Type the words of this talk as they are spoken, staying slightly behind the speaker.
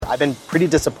I've been pretty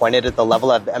disappointed at the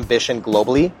level of ambition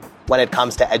globally when it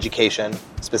comes to education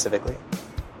specifically.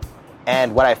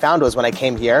 And what I found was when I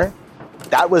came here,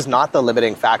 that was not the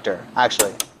limiting factor,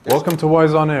 actually. Welcome to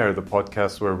Wise on Air, the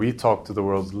podcast where we talk to the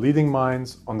world's leading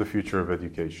minds on the future of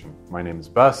education. My name is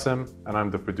Bassem, and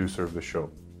I'm the producer of the show.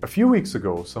 A few weeks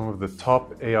ago, some of the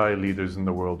top AI leaders in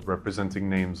the world representing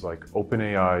names like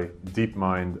OpenAI,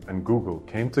 DeepMind, and Google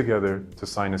came together to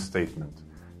sign a statement.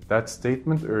 That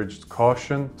statement urged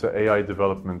caution to AI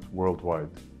development worldwide.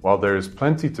 While there is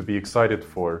plenty to be excited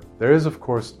for, there is of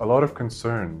course a lot of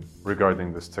concern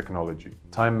regarding this technology.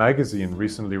 Time magazine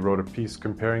recently wrote a piece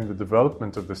comparing the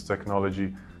development of this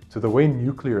technology to the way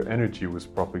nuclear energy was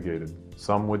propagated.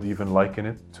 Some would even liken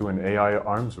it to an AI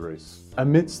arms race.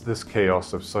 Amidst this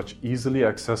chaos of such easily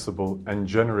accessible and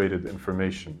generated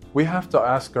information, we have to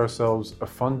ask ourselves a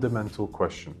fundamental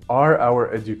question. Are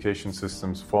our education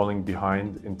systems falling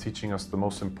behind in teaching us the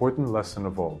most important lesson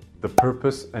of all, the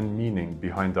purpose and meaning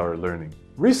behind our learning?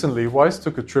 Recently, Wise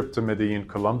took a trip to Medellin,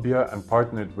 Colombia, and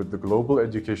partnered with the Global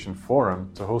Education Forum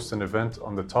to host an event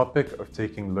on the topic of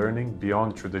taking learning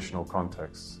beyond traditional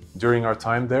contexts. During our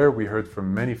time there, we heard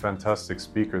from many fantastic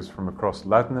speakers from across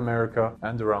Latin America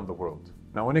and around the world.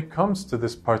 Now, when it comes to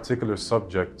this particular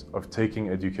subject of taking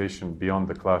education beyond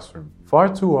the classroom,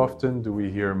 far too often do we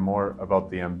hear more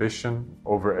about the ambition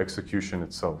over execution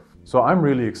itself. So I'm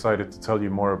really excited to tell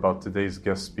you more about today's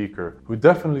guest speaker, who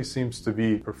definitely seems to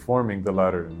be performing the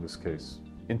latter in this case.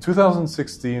 In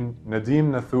 2016, Nadeem,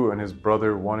 Nathoo, and his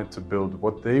brother wanted to build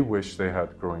what they wish they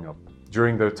had growing up.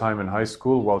 During their time in high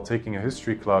school, while taking a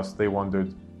history class, they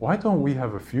wondered, why don't we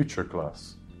have a future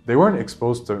class? They weren't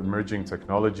exposed to emerging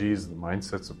technologies, the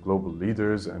mindsets of global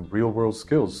leaders, and real-world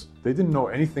skills. They didn't know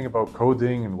anything about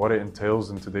coding and what it entails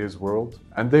in today's world.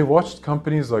 And they watched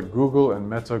companies like Google and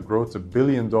Meta grow to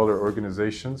billion-dollar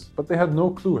organizations, but they had no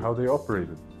clue how they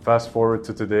operated. Fast forward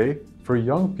to today, for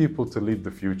young people to lead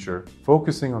the future,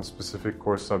 focusing on specific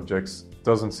core subjects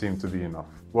doesn't seem to be enough.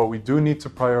 What we do need to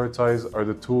prioritize are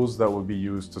the tools that will be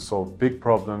used to solve big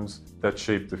problems that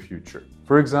shape the future.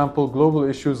 For example, global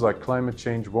issues like climate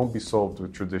change won't be solved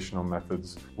with traditional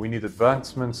methods. We need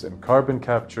advancements in carbon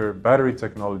capture, battery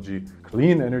technology,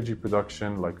 clean energy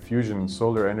production like fusion and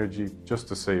solar energy, just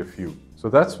to say a few. So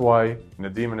that's why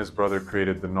Nadeem and his brother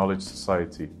created the Knowledge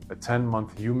Society, a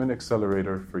 10-month human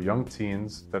accelerator for young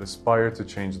teens that aspire to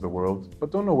change the world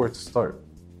but don't know where to start.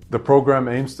 The program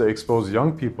aims to expose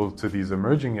young people to these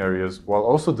emerging areas while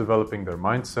also developing their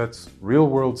mindsets,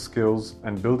 real-world skills,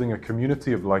 and building a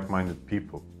community of like-minded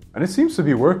people. And it seems to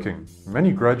be working.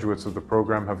 Many graduates of the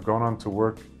program have gone on to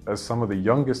work as some of the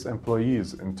youngest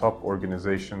employees in top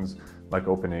organizations like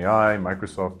OpenAI,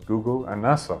 Microsoft, Google, and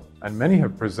NASA. And many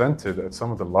have presented at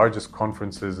some of the largest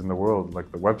conferences in the world like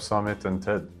the Web Summit and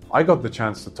TED. I got the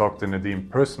chance to talk to Nadeem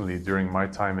personally during my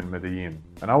time in Medellin,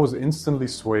 and I was instantly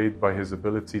swayed by his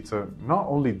ability to not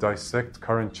only dissect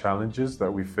current challenges that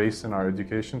we face in our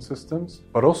education systems,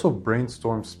 but also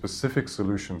brainstorm specific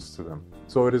solutions to them.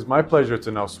 So it is my pleasure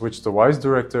to now switch to Wise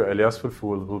Director Elias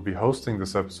Falfoul, who will be hosting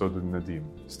this episode with Nadeem.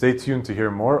 Stay tuned to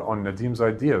hear more on Nadeem's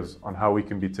ideas on how we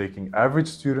can be taking average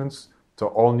students to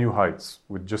all new heights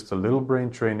with just a little brain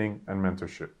training and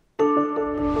mentorship.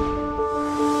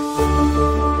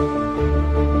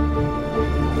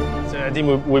 So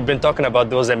Nadeem, we've been talking about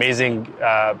those amazing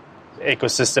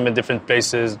ecosystem in different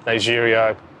places,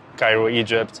 Nigeria, Cairo,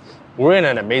 Egypt. We're in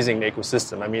an amazing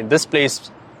ecosystem. I mean, this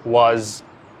place was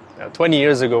 20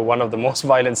 years ago one of the most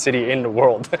violent city in the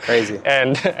world. Crazy.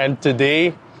 And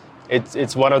today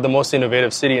it's one of the most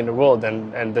innovative city in the world.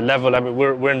 And the level, I mean,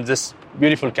 we're in this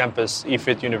beautiful campus,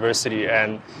 EFIT University,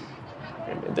 and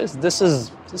this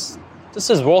is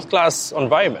world-class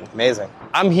environment. Amazing.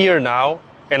 I'm here now,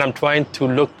 and I'm trying to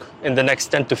look in the next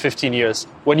 10 to 15 years.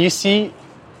 When you see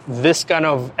this kind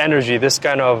of energy, this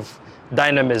kind of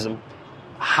dynamism,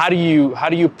 how do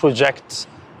you project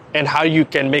and how you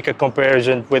can make a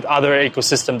comparison with other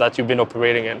ecosystems that you've been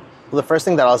operating in? Well, the first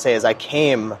thing that I'll say is I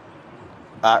came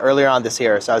earlier on this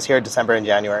year, so I was here in December and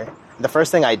January. The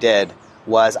first thing I did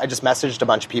was I just messaged a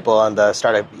bunch of people on the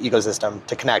startup ecosystem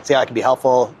to connect, see how I could be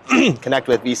helpful, connect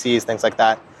with VCs, things like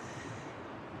that.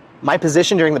 My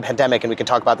position during the pandemic, and we can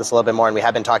talk about this a little bit more, and we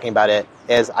have been talking about it,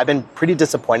 is I've been pretty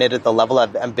disappointed at the level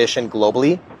of ambition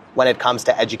globally when it comes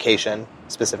to education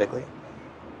specifically.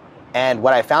 And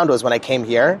what I found was when I came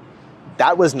here,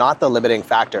 that was not the limiting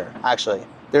factor, actually.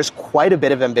 There's quite a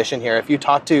bit of ambition here. If you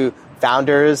talk to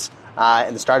founders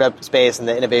in the startup space and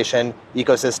the innovation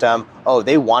ecosystem,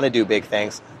 they want to do big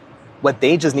things. What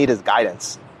they just need is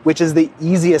guidance, which is the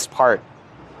easiest part.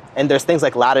 And there's things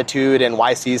like Latitude and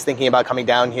YCs thinking about coming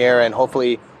down here and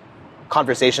hopefully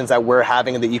conversations that we're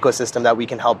having in the ecosystem that we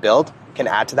can help build can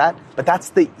add to that. But that's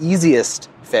the easiest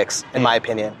fix, in my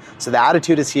opinion. So the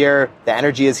attitude is here, the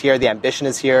energy is here, the ambition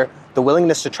is here, the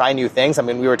willingness to try new things. I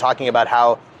mean, we were talking about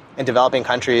how in developing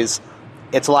countries,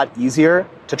 it's a lot easier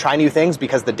to try new things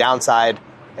because the downside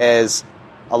is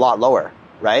a lot lower,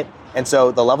 right? And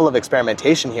so the level of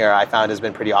experimentation here I found has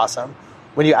been pretty awesome.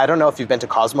 I don't know if you've been to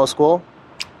Cosmo School.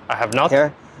 I have not.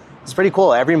 Here. It's pretty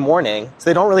cool. Every morning, so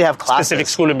they don't really have classes. Specific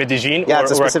school in Medellin? Yeah,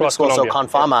 it's a specific school. Colombia? So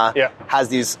Confama has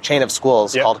these chain of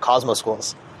schools called Cosmo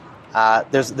Schools.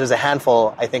 There's a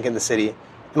handful, I think, in the city.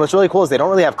 And what's really cool is they don't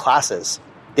really have classes.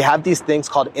 They have these things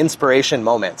called inspiration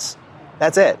moments.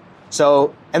 That's it.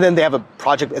 So, and then they have a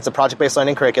project. It's a project-based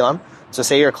learning curriculum. So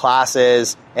say your class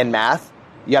is in math.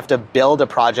 You have to build a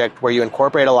project where you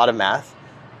incorporate a lot of math.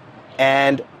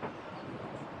 And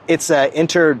it's an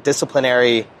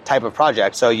interdisciplinary type of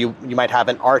project. So you might have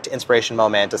an art inspiration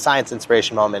moment, a science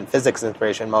inspiration moment, physics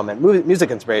inspiration moment,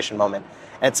 music inspiration moment.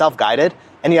 And it's self-guided.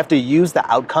 And you have to use the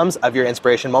outcomes of your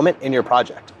inspiration moment in your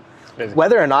project. Amazing.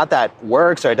 Whether or not that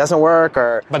works or it doesn't work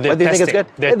or whether you think it's good.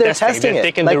 They're testing it. They're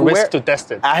taking the risk to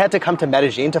test it. I had to come to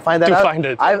Medellin to find that out. Find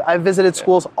it. I've visited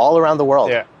schools all around the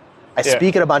world. Yeah. I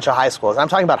speak at a bunch of high schools. I'm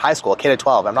talking about high school, K to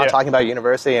 12. I'm not talking about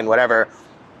university and whatever,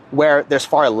 where there's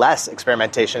far less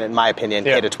experimentation, in my opinion,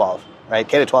 K to 12. Right?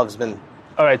 K to 12 has been...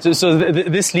 All right. So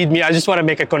this lead me... I just want to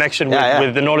make a connection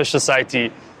with the Knowledge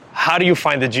Society. How do you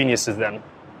find the geniuses then?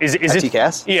 Is it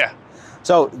TKS? Yeah.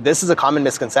 So this is a common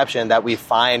misconception that we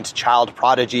find child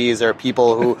prodigies or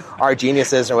people who are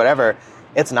geniuses or whatever.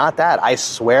 It's not that. I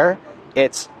swear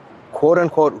it's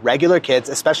quote-unquote regular kids,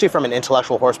 especially from an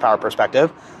intellectual horsepower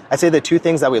perspective. I'd say the two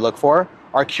things that we look for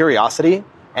are curiosity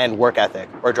and work ethic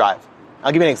or drive.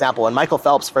 I'll give you an example. When Michael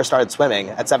Phelps first started swimming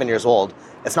at 7 years old,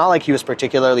 it's not like he was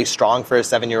particularly strong for a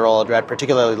 7-year-old or had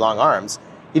particularly long arms.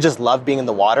 He just loved being in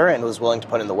the water and was willing to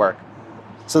put in the work.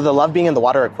 So the love being in the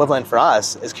water equivalent for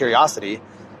us is curiosity.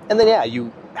 And then,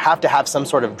 you have to have some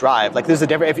sort of drive. Like there's a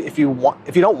difference. If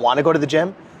you don't want to go to the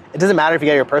gym, it doesn't matter if you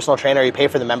get your personal trainer, you pay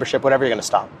for the membership, whatever, you're going to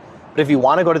stop. But if you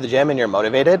want to go to the gym and you're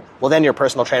motivated, well, then your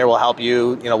personal trainer will help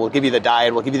you. We'll give you the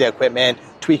diet, we'll give you the equipment,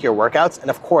 tweak your workouts. And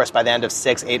of course, by the end of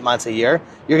 6, 8 months, a year,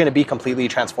 you're going to be completely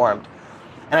transformed.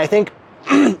 And I think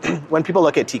when people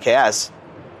look at TKS,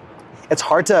 it's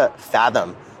hard to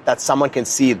fathom that someone can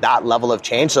see that level of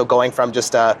change. So going from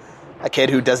just a kid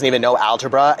who doesn't even know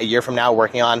algebra, a year from now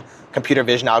working on computer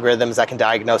vision algorithms that can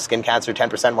diagnose skin cancer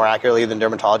 10% more accurately than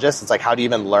dermatologists, it's like, how do you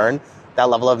even learn that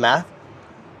level of math?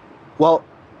 Well,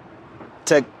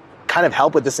 to kind of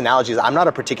help with this analogy is I'm not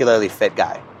a particularly fit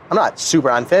guy. I'm not super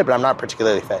unfit, but I'm not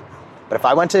particularly fit. But if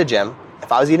I went to a gym,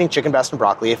 if I was eating chicken breast and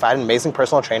broccoli, if I had an amazing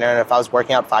personal trainer, and if I was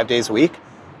working out 5 days a week,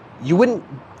 you wouldn't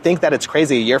think that it's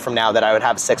crazy a year from now that I would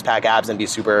have 6-pack abs and be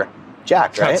super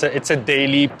jacked, right? It's a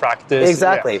daily practice.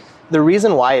 Exactly. Yeah. The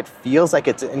reason why it feels like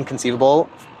it's inconceivable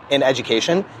in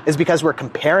education is because we're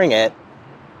comparing what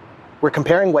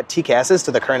TKS is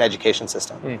to the current education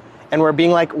system. And we're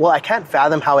being like, well, I can't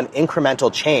fathom how an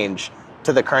incremental change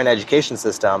to the current education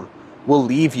system will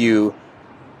leave you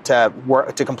to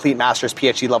complete master's,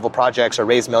 PhD level projects or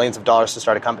raise millions of dollars to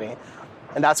start a company.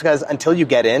 And that's because until you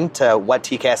get into what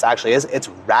TKS actually is, it's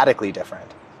radically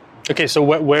different. Okay, so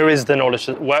where is the knowledge?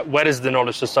 What is the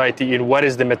Knowledge Society, and what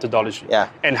is the methodology? Yeah.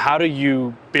 And how do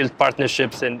you build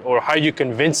partnerships, or how you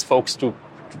convince folks to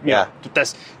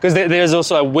test? Because there's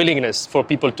also a willingness for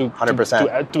people to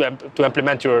 100% to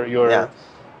implement your. Yeah.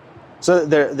 So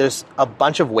there's a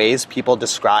bunch of ways people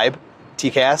describe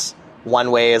TKS.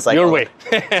 One way is like your way.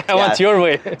 I want your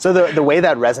way. So the way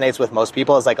that resonates with most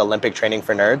people is like Olympic training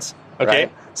for nerds. Okay.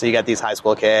 Right? So you get these high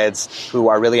school kids who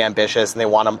are really ambitious and they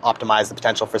want to optimize the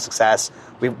potential for success.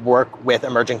 We work with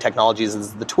emerging technologies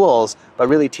as the tools, but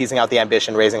really teasing out the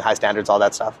ambition, raising high standards, all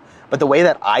that stuff. But the way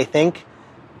that I think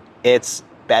it's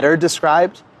better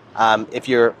described,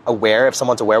 if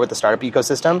someone's aware with the startup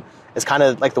ecosystem, is kind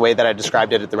of like the way that I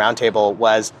described it at the roundtable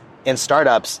was in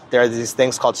startups, there are these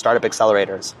things called startup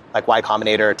accelerators, like Y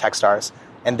Combinator, Techstars.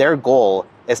 And their goal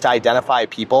is to identify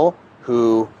people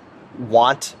who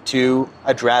want to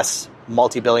address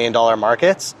multi-billion-dollar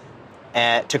markets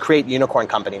and to create unicorn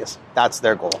companies. That's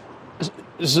their goal.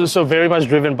 So very much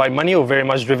driven by money or very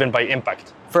much driven by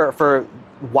impact? For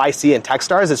YC and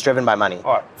Techstars, it's driven by money.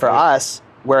 Right. For us,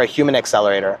 we're a human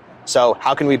accelerator. So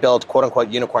how can we build quote-unquote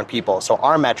unicorn people? So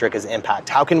our metric is impact.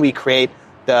 How can we create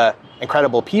the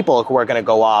incredible people who are going to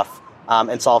go off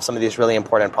and solve some of these really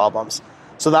important problems?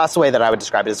 So that's the way that I would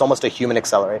describe it. It's almost a human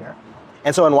accelerator.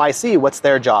 And so in YC, what's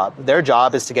their job? Their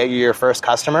job is to get you your first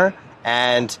customer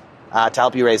and to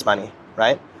help you raise money,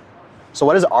 right? So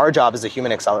what is our job as a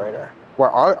human accelerator? where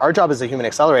our job as a human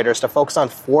accelerator is to focus on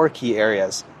 4 key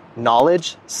areas: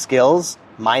 knowledge, skills,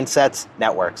 mindsets,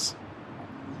 networks.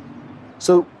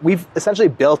 So we've essentially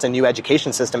built a new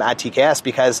education system at TKS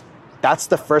because that's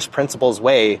the first principles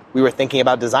way we were thinking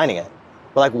about designing it.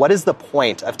 We're like, what is the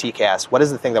point of TKS? What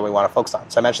is the thing that we want to focus on?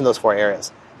 So I mentioned those 4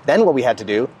 areas. Then what we had to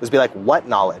do was be like, what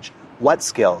knowledge, what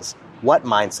skills, what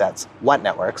mindsets, what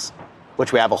networks,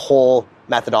 which we have a whole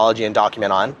methodology and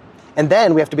document on. And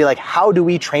then we have to be like, how do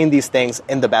we train these things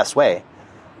in the best way?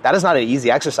 That is not an easy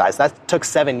exercise. That took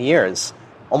 7 years,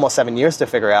 almost 7 years to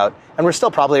figure out. And we're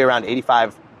still probably around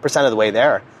 85% of the way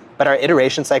there. But our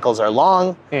iteration cycles are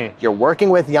long. You're working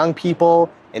with young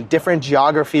people in different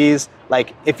geographies.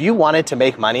 Like, if you wanted to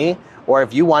make money or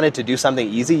if you wanted to do something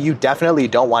easy, you definitely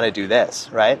don't want to do this,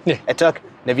 right? Yeah. It took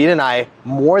Naveed and I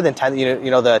more than 10,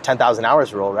 the 10,000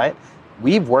 hours rule, right?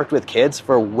 We've worked with kids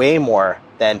for way more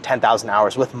than 10,000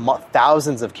 hours with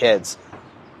thousands of kids.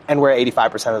 And we're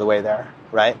 85% of the way there,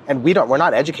 right? And we're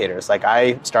not educators. Like,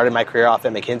 I started my career off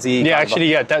at McKinsey.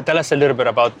 Tell us a little bit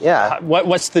about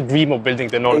what's the dream of building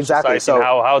the knowledge society, so, and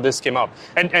how this came out.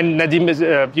 And Nadeem, is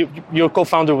you're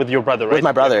co-founder with your brother, right? With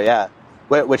my brother, yeah.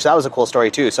 Which that was a cool story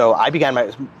too. So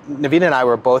Naveed and I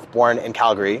were both born in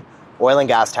Calgary, oil and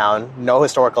gas town, no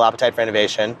historical appetite for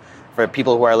innovation. For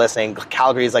people who are listening,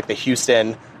 Calgary is like the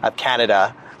Houston of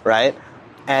Canada, right?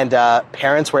 And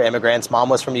parents were immigrants. Mom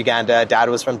was from Uganda. Dad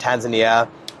was from Tanzania.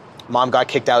 Mom got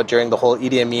kicked out during the whole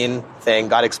Idi Amin thing,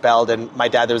 got expelled. And my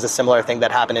dad, there was a similar thing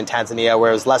that happened in Tanzania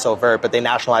where it was less overt, but they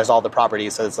nationalized all the property.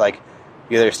 So it's like,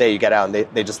 you either stay, you get out. And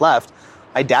they just left.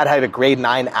 My dad had a grade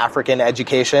 9 African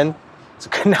education, so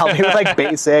couldn't help me with like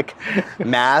basic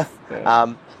math.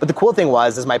 But the cool thing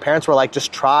is my parents were like,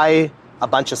 just try a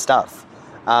bunch of stuff.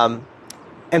 And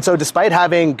so despite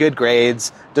having good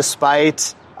grades,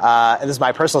 despite... and this is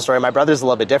my personal story. My brother's a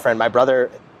little bit different. My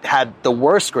brother had the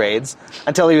worst grades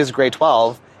until he was grade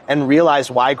 12 and realized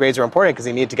why grades are important because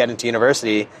he needed to get into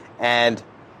university. And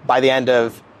by the end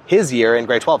of his year in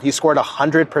grade 12, he scored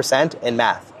 100% in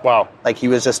math. Wow. Like, he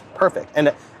was just perfect.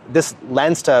 And this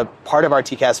lends to part of our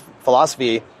TCAS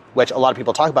philosophy, which a lot of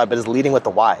people talk about, but is leading with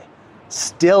the why.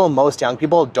 Still, most young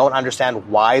people don't understand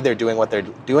why they're doing what they're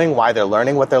doing, why they're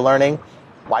learning what they're learning,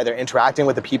 why they're interacting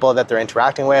with the people that they're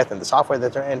interacting with and the software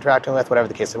that they're interacting with, whatever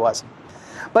the case it was.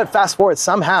 But fast forward,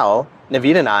 somehow,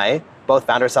 Naveed and I both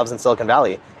found ourselves in Silicon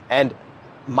Valley. And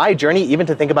my journey, even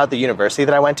to think about the university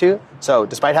that I went to, so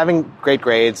despite having great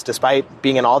grades, despite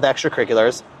being in all the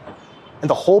extracurriculars, and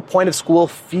the whole point of school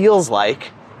feels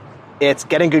like it's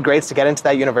getting good grades to get into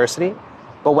that university.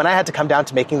 But when I had to come down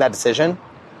to making that decision,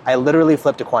 I literally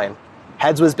flipped a coin.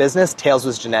 Heads was business, tails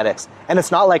was genetics. And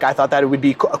it's not like I thought that it would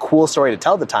be a cool story to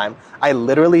tell at the time. I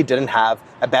literally didn't have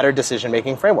a better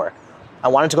decision-making framework. I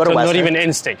wanted to go to Western. Not even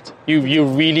instinct. You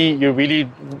really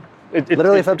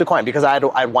literally flipped a coin because I had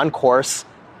one course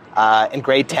in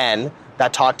grade 10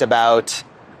 that talked about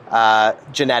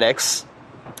genetics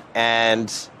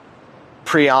and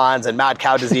prions and mad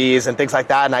cow disease and things like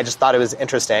that, and I just thought it was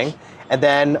interesting. And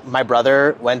then my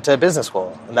brother went to business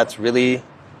school, and that's really...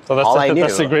 So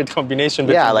that's a great combination.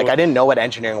 Yeah, like I didn't know what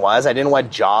engineering was. I didn't know what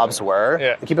jobs were.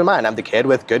 Yeah. And keep in mind, I'm the kid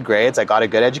with good grades. I got a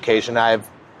good education.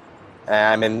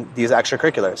 I'm in these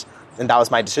extracurriculars. And that was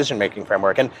my decision-making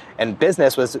framework. And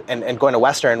business was, and going to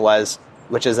Western was,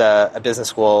 which is a business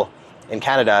school in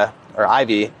Canada, or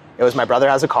Ivy, it was my brother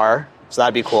has a car, so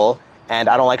that'd be cool. And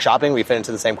I don't like shopping. We fit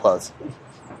into the same clothes.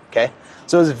 Okay?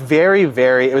 So it was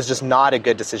it was just not a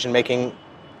good decision-making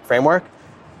framework.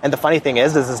 And the funny thing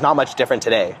is it's not much different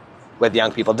today with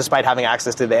young people, despite having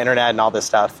access to the internet and all this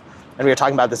stuff. And we were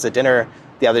talking about this at dinner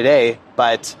the other day,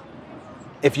 but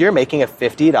if you're making a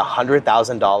 $50,000 to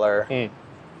 $100,000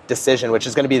 decision, which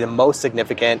is going to be the most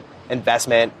significant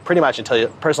investment, pretty much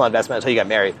personal investment until you get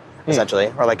married,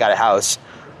 essentially, or like got a house,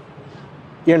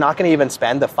 you're not going to even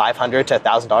spend the $500 to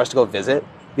 $1,000 to go visit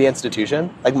the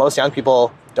institution. Like, most young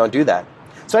people don't do that.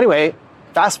 So anyway,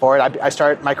 fast forward, I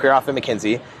start my career off at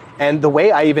McKinsey. And the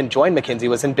way I even joined McKinsey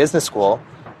was in business school.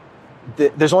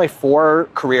 There's only 4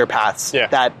 career paths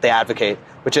that they advocate,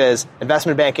 which is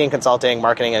investment banking, consulting,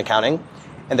 marketing, and accounting.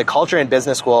 And the culture in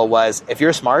business school was, if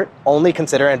you're smart, only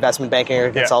consider investment banking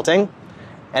or consulting.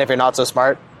 And if you're not so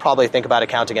smart, probably think about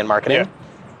accounting and marketing. Yeah.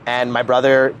 And my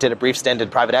brother did a brief stint in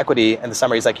private equity, and the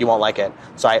summary is like, you won't like it.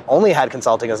 So I only had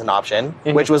consulting as an option,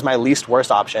 which was my least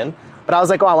worst option. But I was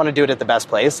like, I want to do it at the best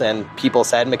place. And people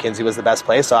said McKinsey was the best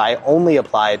place. So I only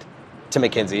applied to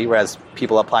McKinsey, whereas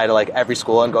people apply to like every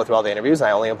school and go through all the interviews. And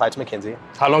I only applied to McKinsey.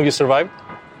 How long you survived?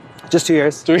 Just 2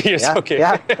 years. 2 years, yeah, okay.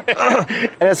 Yeah.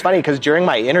 And it's funny because during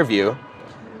my interview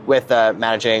with the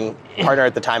managing partner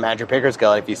at the time, Andrew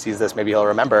Pickersgill, if he sees this, maybe he'll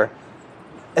remember,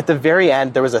 at the very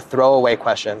end, there was a throwaway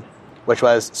question, which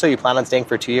was, so you plan on staying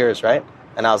for 2 years, right?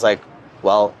 And I was like,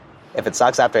 well, if it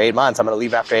sucks after 8 months, I'm going to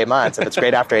leave after 8 months. If it's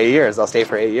great after 8 years, I'll stay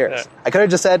for 8 years. Yeah. I could have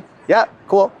just said, yeah,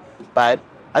 cool. But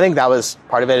I think that was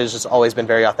part of it. It's just always been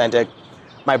very authentic.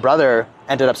 My brother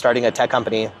ended up starting a tech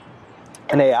company,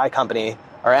 an AI company,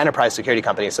 or enterprise security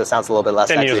company, so it sounds a little bit less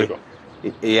 10 sexy. years ago.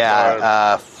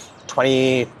 Yeah,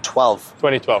 2012.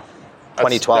 2012.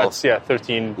 2012. That's, yeah,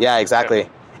 13. Yeah, exactly. Yeah.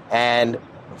 And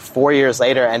 4 years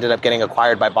later, ended up getting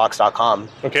acquired by Box.com.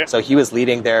 Okay. So he was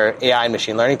leading their AI and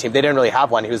machine learning team. They didn't really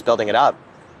have one. He was building it up.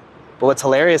 But what's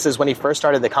hilarious is when he first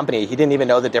started the company, he didn't even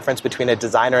know the difference between a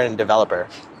designer and a developer.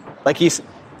 Like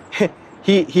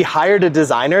he hired a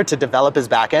designer to develop his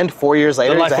backend. 4 years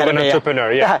later, the life he's the of an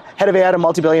entrepreneur, head of AI at a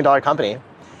multi-billion-dollar company.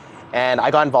 And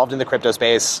I got involved in the crypto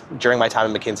space during my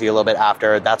time at McKinsey a little bit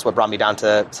after. That's what brought me down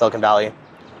to Silicon Valley.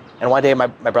 And one day, my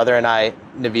brother and I,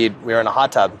 Naveed, we were in a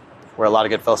hot tub where a lot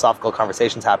of good philosophical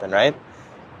conversations happen, right?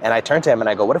 And I turned to him and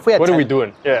I go, what if we had What are we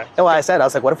doing? Yeah. No, I was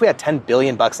like, what if we had $10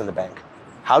 billion in the bank?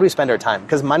 How do we spend our time?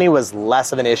 Because money was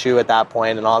less of an issue at that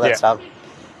point and all that stuff.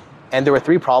 And there were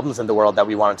 3 problems in the world that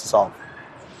we wanted to solve.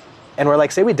 And we're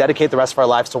like, say we dedicate the rest of our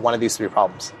lives to one of these 3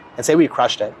 problems and say we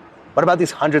crushed it. What about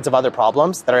these hundreds of other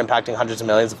problems that are impacting hundreds of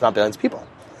millions, if not billions of people?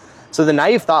 So the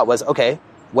naive thought was, okay,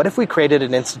 what if we created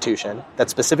an institution that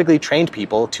specifically trained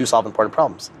people to solve important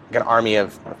problems, like an army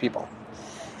of people?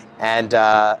 And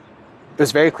it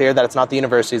was very clear that it's not the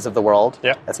universities of the world.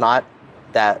 Yeah. It's not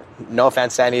that, no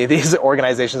offense to any of these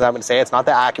organizations I'm going to say, it's not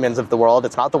the Acumens of the world,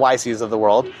 it's not the YCs of the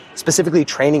world, specifically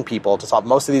training people to solve.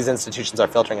 Most of these institutions are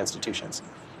filtering institutions.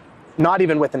 Not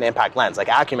even with an impact lens. Like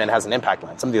Acumen has an impact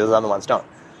lens. Some of these other ones don't.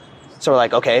 So we're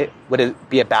like, okay, would it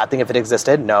be a bad thing if it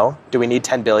existed? No. Do we need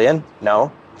 10 billion?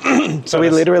 No. So we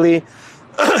literally,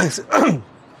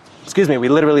 we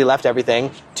literally left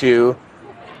everything to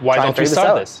Why try don't and we figure start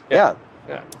out. this? Yeah.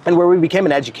 Yeah. And where we became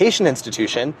an education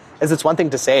institution is it's one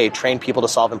thing to say, train people to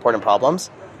solve important problems,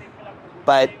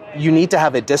 but you need to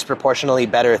have a disproportionately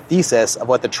better thesis of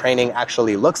what the training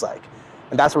actually looks like.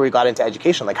 And that's where we got into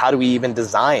education. Like, how do we even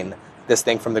design this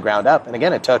thing from the ground up? And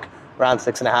again, it took around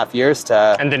 6.5 years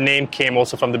to... And the name came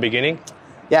also from the beginning?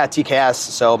 Yeah, TKS.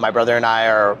 So my brother and I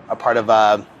are a part of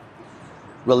a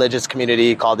religious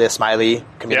community called the Ismaili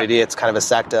community. Yeah. It's kind of a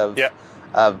sect of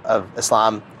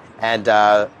Islam.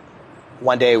 And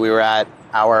one day we were at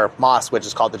our mosque, which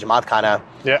is called the Jamaat Khana,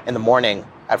 in the morning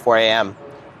at 4 a.m.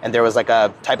 And there was like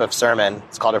a type of sermon,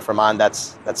 it's called a Firman,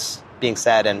 that's being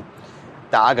said. And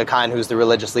the Aga Khan, who's the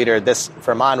religious leader, this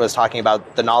Firman was talking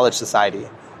about the knowledge society.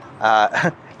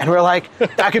 And we're like,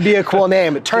 that could be a cool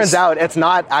name. It turns out it's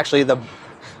not actually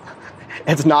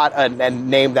it's not a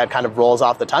name that kind of rolls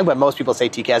off the tongue, but most people say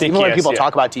TKS. Even when people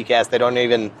talk about TKS, they don't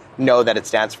even know that it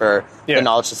stands for the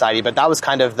Knowledge Society. But that was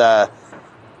kind of the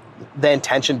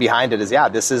intention behind it is,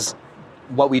 this is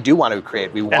what we do want to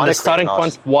create. We want to create. And the starting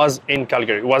point was in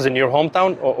Calgary. It was in your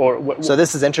hometown? Or So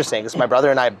this is interesting. So my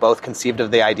brother and I both conceived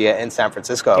of the idea in San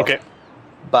Francisco. Okay.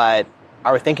 But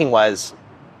our thinking was,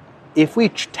 if we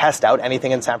test out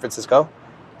anything in San Francisco,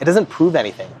 it doesn't prove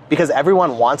anything because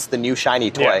everyone wants the new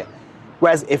shiny toy. Yeah.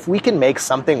 Whereas if we can make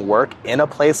something work in a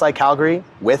place like Calgary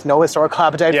with no historical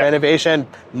appetite for innovation,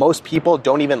 most people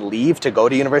don't even leave to go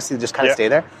to university, they just kind of stay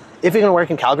there. If it can work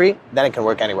in Calgary, then it can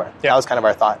work anywhere. That was kind of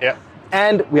our thought. Yeah.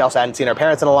 And we also hadn't seen our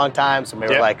parents in a long time, so we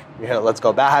were like, let's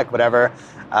go back, whatever.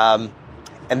 And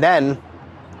then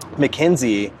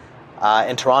McKinsey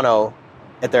in Toronto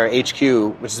at their HQ,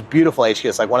 which is a beautiful HQ.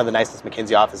 It's like one of the nicest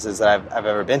McKinsey offices that I've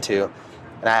ever been to.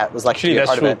 And I was lucky to be a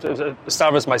part of it.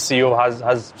 Starvis, my CEO,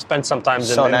 has spent some time in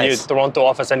the Toronto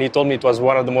office, and he told me it was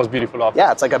one of the most beautiful offices.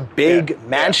 Yeah, it's like a big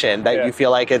mansion that you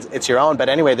feel like it's your own. But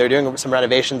anyway, they're doing some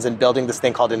renovations and building this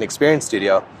thing called an experience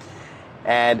studio.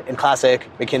 And in classic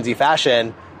McKinsey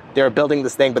fashion, they were building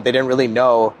this thing, but they didn't really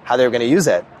know how they were going to use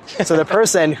it. So the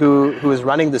person who was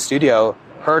running the studio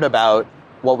heard about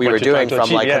what we were doing from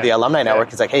the alumni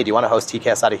network. He's like, hey, do you want to host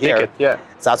TKS out of here? So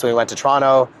that's when we went to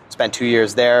Toronto, spent 2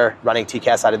 years there running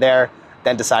TKS out of there,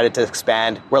 then decided to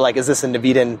expand. We're like, is this a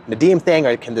Naveed and Nadeem thing,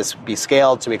 or can this be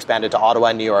scaled? So we expanded to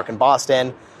Ottawa, New York, and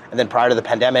Boston. And then prior to the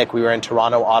pandemic, we were in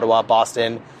Toronto, Ottawa,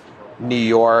 Boston, New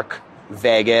York,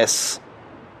 Vegas.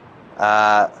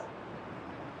 And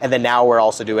then now we're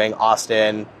also doing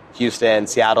Austin, Houston,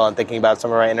 Seattle, and thinking about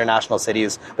some of our international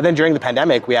cities. But then during the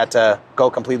pandemic, we had to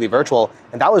go completely virtual.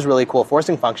 And that was really cool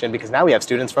forcing function because now we have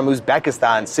students from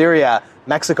Uzbekistan, Syria,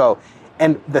 Mexico.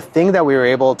 And the thing that we were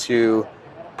able to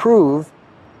prove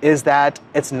is that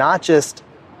it's not just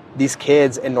these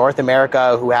kids in North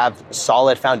America who have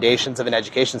solid foundations of an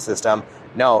education system.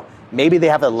 No, maybe they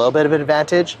have a little bit of an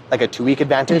advantage, like a 2-week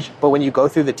advantage, but when you go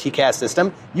through the TKS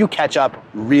system, you catch up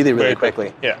really, really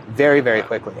quickly. Yeah. Very, very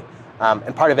quickly.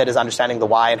 And part of it is understanding the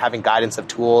why and having guidance of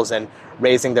tools and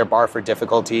raising their bar for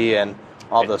difficulty and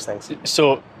all those things.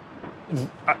 So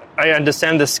I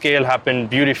understand the scale happened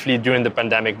beautifully during the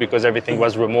pandemic because everything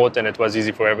was remote and it was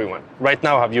easy for everyone. Right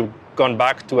now, have you gone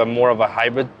back to a more of a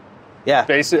hybrid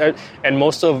basis? And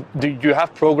do you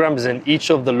have programs in each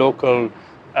of the local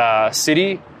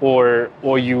city, or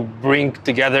you bring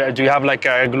together? Do you have like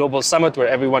a global summit where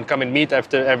everyone come and meet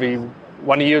after every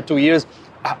 1 year, 2 years?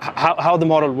 How the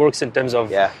model works in terms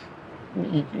of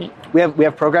we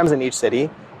have programs in each city.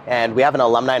 And we have an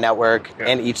alumni network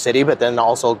in each city, but then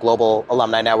also a global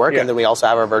alumni network. And then we also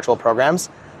have our virtual programs.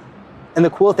 And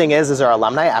the cool thing is our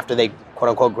alumni, after they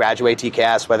quote unquote graduate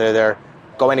TKS, whether they're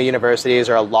going to universities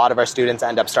or a lot of our students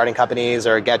end up starting companies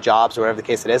or get jobs or whatever the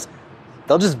case it is,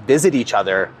 they'll just visit each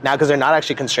other now because they're not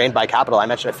actually constrained by capital. I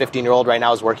mentioned a 15-year-old right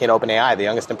now is working at OpenAI, the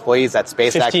youngest employees at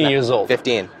SpaceX. 15 years old.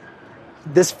 15.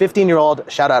 This 15-year-old,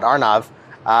 shout out Arnav,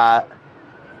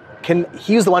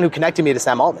 he's the one who connected me to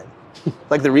Sam Altman.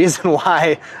 Like the reason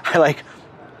why I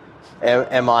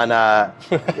am on, I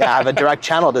have a direct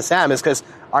channel to Sam is because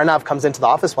Arnav comes into the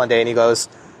office one day and he goes,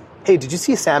 "Hey, did you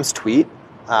see Sam's tweet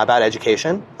about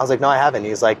education?" I was like, "No, I haven't."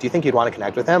 He's like, "Do you think you'd want to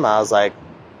connect with him?" I was like,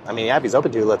 "I mean, yeah, if he's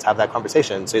open to it, let's have that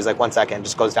conversation." So he's like, "1 second,"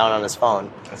 just goes down on his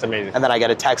phone. That's amazing. And then I get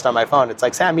a text on my phone. It's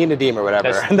like, "Sam, meet Nadeem," or whatever.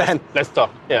 Let's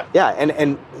talk. Yeah. Yeah,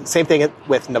 and same thing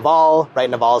with Naval, right?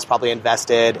 Naval is probably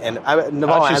invested, and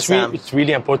Naval and Sam. It's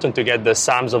really important to get the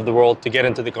Sams of the world to get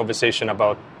into the conversation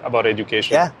about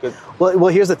education. Yeah. Good. Well,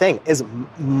 here's the thing: is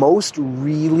most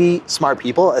really smart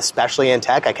people, especially in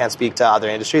tech. I can't speak to other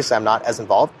industries, so I'm not as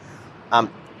involved.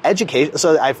 Education.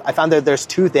 So I found that there's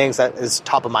 2 things that is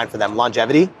top of mind for them: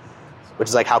 longevity, which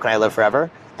is like how can I live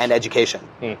forever, and education.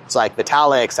 It's like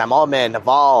Vitalik, Sam Altman,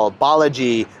 Naval,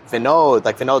 Balaji, Vinod.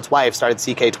 Like Vinod's wife started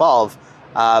CK12.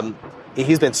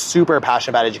 He's been super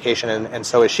passionate about education, and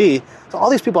so is she. So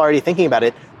all these people are already thinking about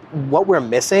it. What we're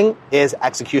missing is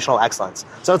executional excellence.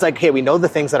 So it's like, okay, we know the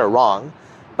things that are wrong,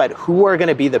 but who are going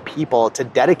to be the people to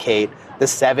dedicate the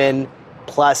 7+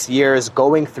 years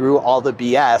going through all the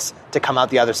BS to come out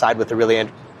the other side with a really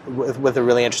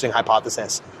interesting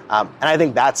hypothesis? And I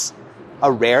think that's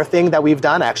a rare thing that we've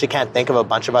done. I actually can't think of a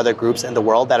bunch of other groups in the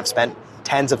world that have spent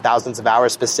tens of thousands of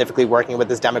hours specifically working with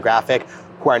this demographic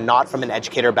who are not from an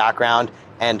educator background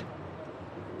and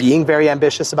being very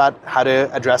ambitious about how to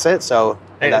address it. So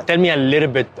tell me a little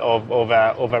bit of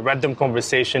a random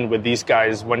conversation with these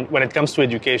guys when it comes to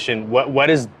education. What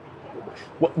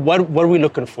are we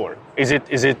looking for? Is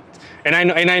it and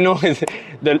I know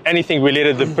anything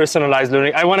related to personalized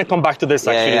learning. I want to come back to this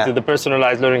to the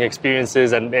personalized learning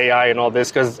experiences and AI and all this,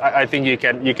 because I think you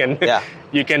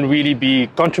can really be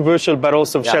controversial, but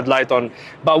also shed light on.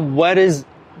 But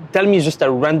tell me just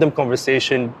a random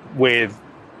conversation with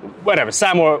whatever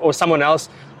Sam or someone else.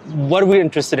 What are we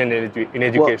interested in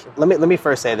education? Well, let me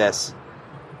first say this.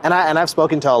 And I've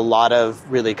spoken to a lot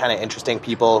of really kind of interesting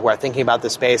people who are thinking about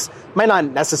this space. Might not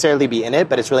necessarily be in it,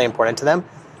 but it's really important to them.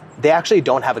 They actually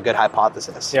don't have a good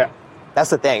hypothesis. Yeah. That's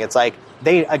the thing. It's like,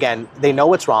 they know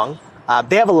what's wrong.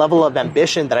 They have a level of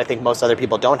ambition that I think most other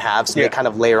people don't have, so they kind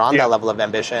of layer on that level of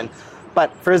ambition.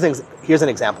 But for instance, here's an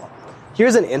example.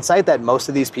 Here's an insight that most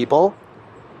of these people,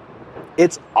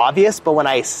 it's obvious, but when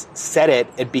I said it,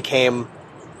 it became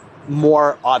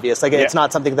more obvious. Like it's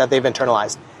not something that they've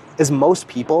internalized. Is most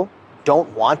people don't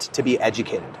want to be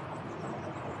educated.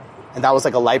 And that was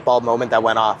like a light bulb moment that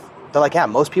went off. They're like,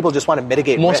 most people just want to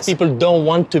mitigate risk. Most people don't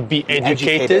want to be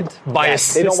educated by a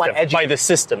system, they don't want by the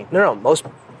system. No.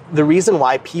 The reason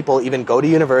why people even go to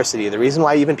university, the reason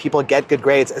why even people get good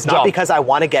grades is not because I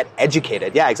want to get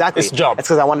educated. Yeah, exactly. It's a job. It's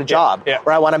because I want a job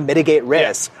or I want to mitigate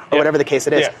risk or whatever the case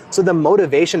it is. So the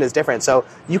motivation is different. So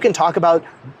you can talk about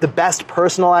the best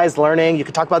personalized learning. You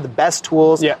can talk about the best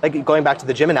tools. Like going back to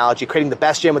the gym analogy, creating the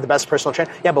best gym with the best personal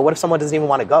trainer. Yeah, but what if someone doesn't even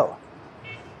want to go?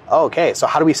 Okay, so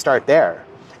how do we start there?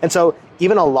 And so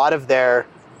even a lot of their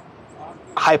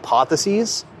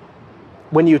hypotheses,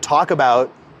 when you talk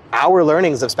about our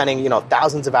learnings of spending,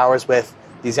 thousands of hours with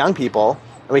these young people,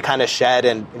 and we kind of shed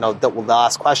and, they'll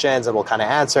ask questions and we'll kind of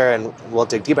answer and we'll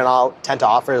dig deep, and I'll tend to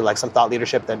offer like some thought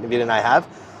leadership that Naveed and I have.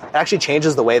 It actually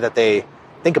changes the way that they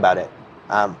think about it.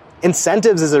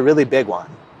 Incentives is a really big one,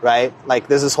 right? Like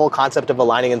there's this whole concept of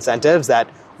aligning incentives that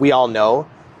we all know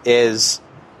is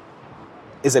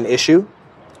an issue.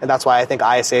 And that's why I think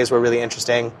ISAs were really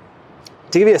interesting.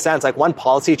 To give you a sense, like one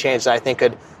policy change that I think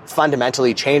could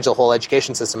fundamentally change the whole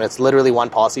education system, and it's literally one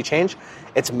policy change,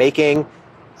 it's making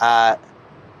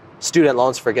student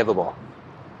loans forgivable.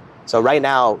 So right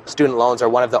now, student loans are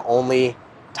one of the only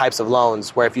types of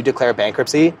loans where if you declare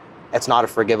bankruptcy, it's not a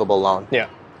forgivable loan. Yeah.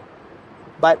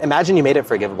 But imagine you made it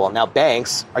forgivable. Now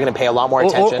banks are going to pay a lot more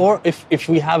attention. Or if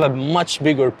we have a much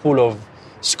bigger pool of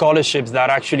scholarships that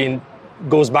actually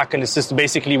goes back in the system.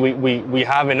 Basically, we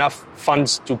have enough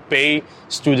funds to pay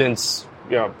students.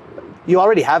 You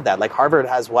already have that. Like Harvard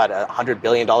has $100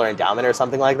 billion endowment or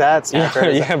something like that.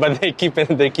 Yeah, but they keep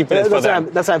it. They keep it for them.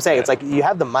 That's what I'm saying. It's like you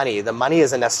have the money. The money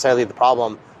isn't necessarily the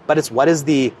problem, but it's what is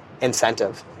the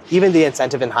incentive. Even the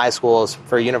incentive in high schools,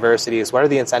 for universities, what are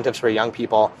the incentives for young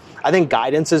people? I think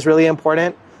guidance is really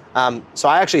important. So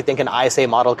I actually think an ISA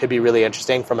model could be really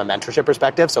interesting from a mentorship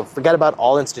perspective. So forget about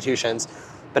all institutions,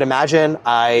 but imagine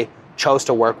I chose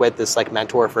to work with this like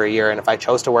mentor for a year. And if I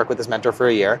chose to work with this mentor for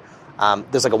a year,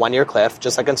 there's like a 1 year cliff,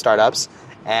 just like in startups.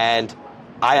 And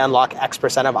I unlock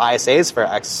X% of ISAs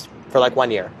for like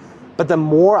 1 year. But the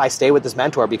more I stay with this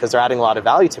mentor because they're adding a lot of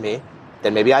value to me,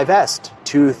 then maybe I vest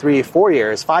 2, 3, 4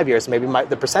 years, 5 years. Maybe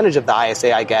the percentage of the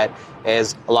ISA I get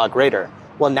is a lot greater.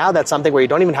 Well, now that's something where you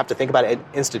don't even have to think about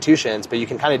institutions, but you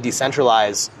can kind of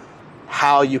decentralize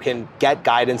how you can get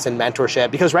guidance and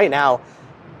mentorship. Because right now,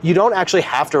 you don't actually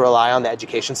have to rely on the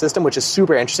education system, which is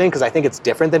super interesting because I think it's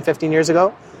different than 15 years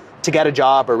ago, to get a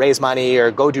job or raise money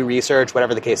or go do research,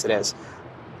 whatever the case it is.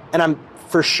 And I'm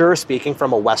for sure speaking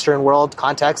from a Western world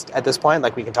context at this point.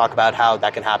 Like we can talk about how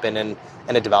that can happen in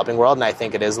a developing world, and I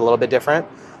think it is a little bit different,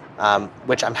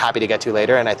 which I'm happy to get to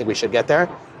later, and I think we should get there.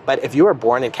 But if you were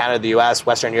born in Canada, the US,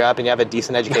 Western Europe, and you have a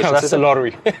decent education that's system... That's a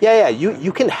lottery. yeah,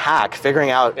 you can hack figuring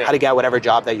out how to get whatever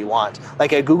job that you want.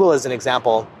 Like at Google as an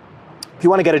example, if you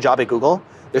want to get a job at Google,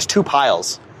 there's 2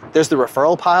 piles. There's the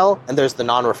referral pile and there's the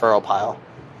non-referral pile.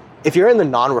 If you're in the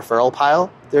non-referral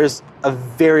pile, there's a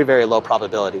very, very low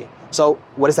probability. So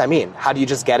what does that mean? How do you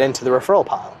just get into the referral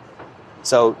pile?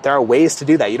 So there are ways to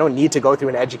do that. You don't need to go through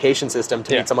an education system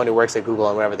to meet someone who works at Google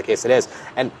and whatever the case it is.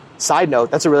 And side note,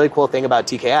 that's a really cool thing about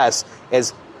TKS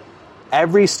is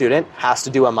every student has to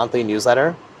do a monthly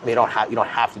newsletter. I mean, you don't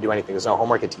have to do anything. There's no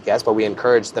homework at TKS, but we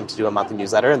encourage them to do a monthly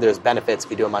newsletter, and there's benefits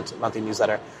if you do a monthly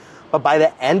newsletter. But by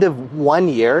the end of 1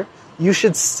 year, you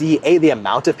should see the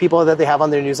amount of people that they have on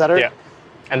their newsletter,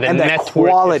 and the network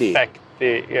quality effect.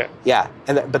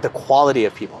 But the quality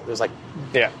of people. There's like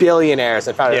billionaires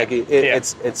and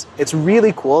it's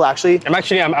really cool actually.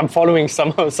 I'm following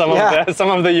some of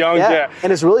the young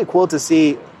and it's really cool to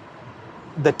see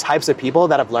the types of people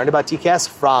that have learned about TKS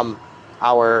from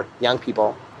our young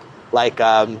people. Like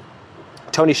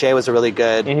Tony Hsieh was a really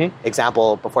good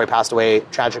example before he passed away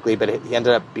tragically, but he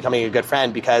ended up becoming a good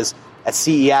friend because at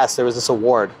CES there was this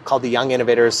award called the Young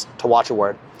Innovators to Watch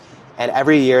Award. And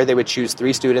every year they would choose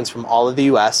 3 students from all of the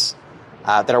U.S.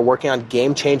 That are working on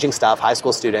game-changing stuff, high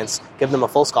school students, give them a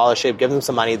full scholarship, give them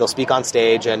some money, they'll speak on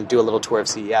stage and do a little tour of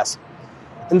CES.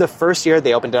 In the first year,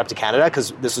 they opened it up to Canada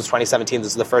because this was 2017.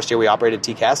 This is the first year we operated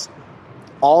TKS.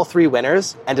 All 3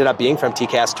 winners ended up being from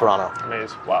TKS Toronto.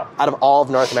 Amazing. Wow. Out of all of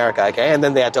North America, okay? And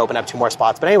then they had to open up 2 more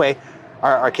spots. But anyway,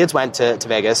 our kids went to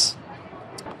Vegas,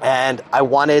 and I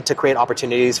wanted to create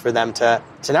opportunities for them to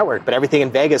network. But everything in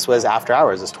Vegas was after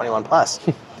hours. It was 21 plus.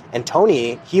 And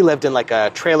Tony, he lived in like a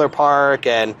trailer park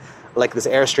and like this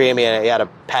Airstream. He had a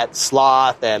pet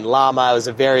sloth and llama. It was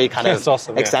a very kind of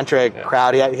eccentric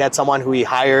crowd. He had someone who he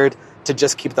hired to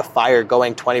just keep the fire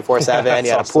going 24/7. He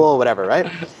had a pool, whatever,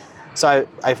 right? So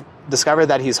I discovered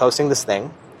that he's hosting this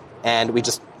thing, and we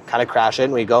just kind of crash it,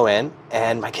 and we go in,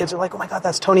 and my kids are like, oh my God,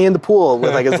 that's Tony in the pool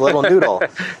with like his little noodle.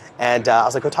 And I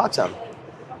was like, go talk to him.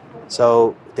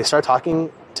 So they start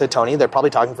talking to Tony. They're probably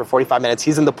talking for 45 minutes.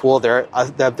 He's in the pool. They're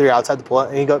outside the pool.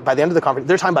 And by the end of the conversation,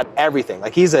 they're talking about everything.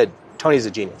 Like Tony's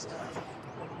a genius.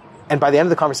 And by the end of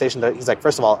the conversation, he's like,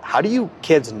 first of all, how do you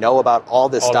kids know about all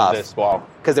this stuff? Wow.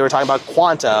 Because they were talking about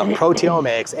quantum,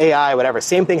 proteomics, AI, whatever.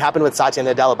 Same thing happened with Satya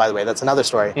Nadella, by the way. That's another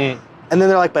story. And then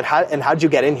they're like, how did you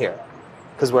get in here?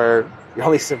 Because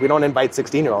we don't invite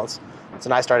 16-year-olds. So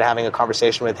then I started having a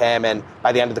conversation with him, and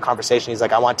by the end of the conversation, he's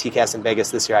like, I want TKS in Vegas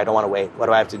this year. I don't want to wait. What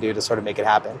do I have to do to sort of make it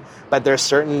happen? But there's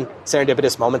certain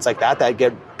serendipitous moments like that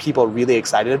get people really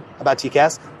excited about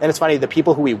TKS. And it's funny, the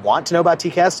people who we want to know about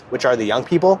TKS, which are the young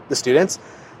people, the students,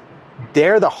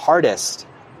 they're the hardest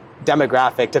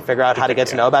demographic to figure out how to get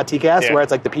to know about TKS, where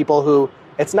it's like the people who,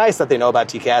 it's nice that they know about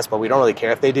TKS, but we don't really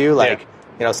care if they do, like,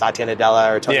 Satya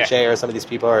Nadella or Tony Hsieh or some of these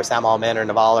people, or Sam Altman or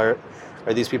Naval or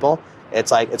these people. It's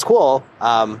like, it's cool,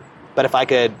 but if I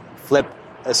could flip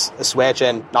a switch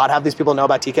and not have these people know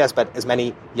about TKS, but as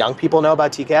many young people know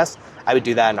about TKS, I would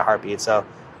do that in a heartbeat. So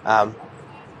I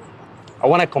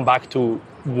want to come back to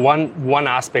one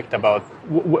aspect about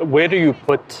where do you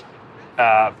put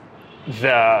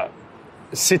the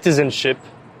citizenship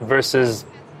versus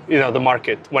the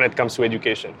market when it comes to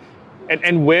education?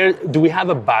 And where do we have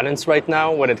a balance right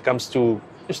now when it comes to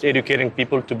just educating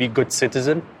people to be good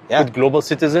citizen, good global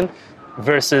citizen,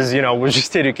 versus we're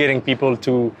just educating people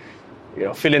to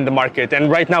fill in the market?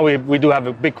 And right now we do have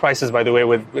a big crisis, by the way.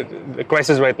 With the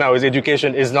crisis right now is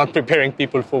education is not preparing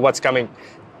people for what's coming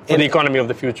for the economy of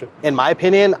the future. In my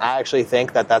opinion, I actually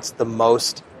think that that's the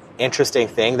most interesting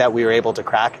thing that we were able to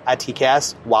crack at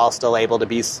TKS while still able to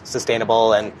be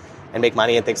sustainable and make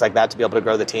money and things like that to be able to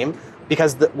grow the team.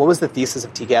 Because what was the thesis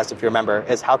of TKS, if you remember,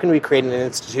 is how can we create an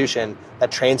institution that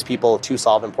trains people to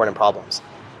solve important problems?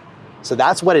 So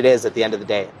that's what it is at the end of the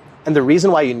day. And the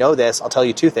reason why you know this, I'll tell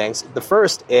you two things. The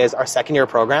first is our second-year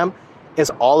program is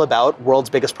all about world's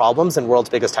biggest problems and world's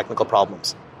biggest technical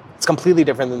problems. It's completely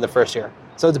different than the first year.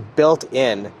 So it's built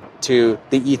in to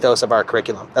the ethos of our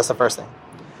curriculum. That's the first thing.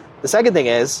 The second thing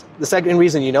is, the second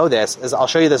reason you know this is I'll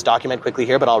show you this document quickly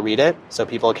here, but I'll read it so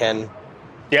people can...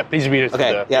 Yeah, please read it.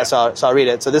 Okay, so I'll read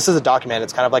it. So this is a document.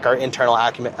 It's kind of like our internal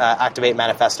Activate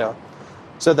manifesto.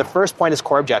 So the first point is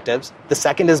core objectives. The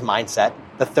second is mindset.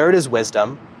 The third is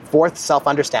wisdom. Fourth,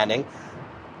 self-understanding.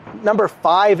 Number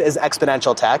 5 is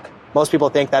exponential tech. Most people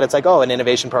think that it's like, an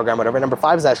innovation program, whatever. Number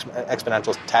 5 is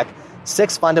exponential tech.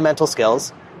 6, fundamental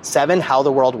skills. 7, how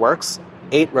the world works.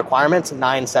 8, requirements.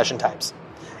 9, session types.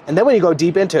 And then when you go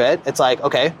deep into it, it's like,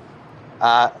 okay,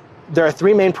 there are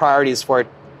 3 main priorities for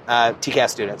TKS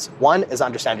students. 1 is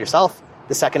understand yourself.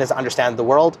 The second is understand the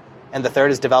world. And the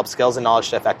third is develop skills and knowledge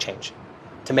to affect change.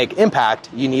 To make impact,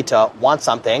 you need to want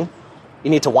something. You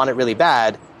need to want it really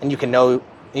bad. And you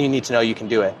need to know you can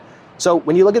do it. So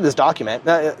when you look at this document,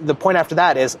 the point after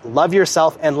that is love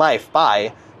yourself and life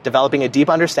by developing a deep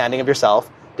understanding of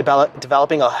yourself,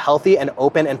 developing a healthy and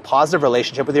open and positive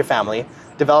relationship with your family,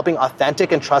 developing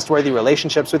authentic and trustworthy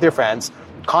relationships with your friends,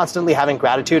 constantly having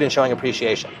gratitude and showing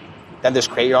appreciation. Then there's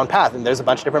create your own path, and there's a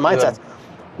bunch of different mindsets.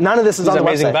 None of this is on the website.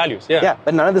 Amazing values, yeah.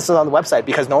 But none of this is on the website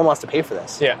because no one wants to pay for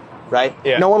this. Yeah. Right?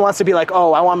 Yeah. No one wants to be like,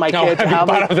 I want my kid to have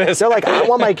part of this. They're like, I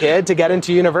want my kid to get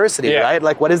into university, right?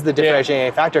 Like, what is the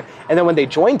differentiating factor? And then when they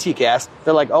join TKS,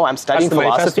 they're like, I'm studying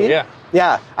philosophy.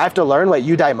 Yeah, I have to learn what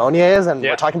eudaimonia is, and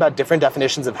we're talking about different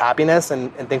definitions of happiness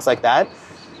and things like that.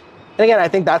 And again, I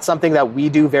think that's something that we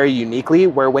do very uniquely,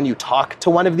 where when you talk to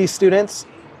one of these students,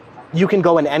 you can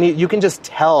you can just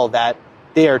tell that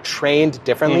they are trained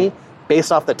differently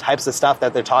based off the types of stuff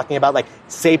that they're talking about. Like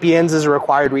Sapiens is a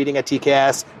required reading at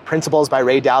TKS. Principles by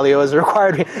Ray Dalio is a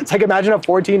required reading. It's like imagine a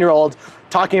 14-year-old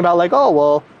talking about like,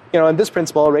 in this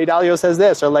principle, Ray Dalio says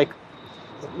this, or like,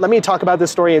 let me talk about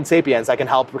this story in Sapiens. I can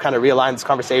help kind of realign this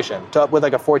conversation with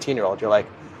like a 14-year-old. You're like,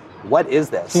 what is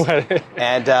this?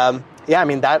 And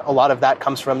a lot of that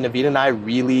comes from Naveed and I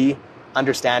really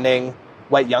understanding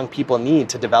what young people need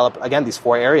to develop, again, these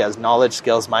 4 areas: knowledge,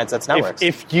 skills, mindsets, networks.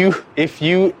 If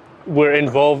you were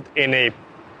involved in a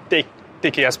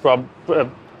TKS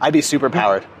problem, I'd be super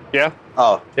powered. Yeah?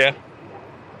 Oh. Yeah?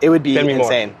 It would be Tell me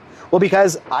insane. More. Well,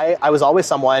 because I was always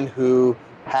someone who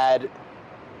had...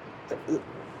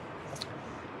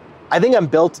 I think I'm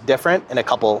built different in a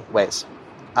couple ways.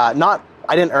 I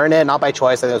didn't earn it, not by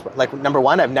choice. I think it was, like, number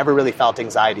 1, I've never really felt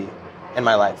anxiety in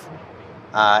my life.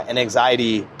 And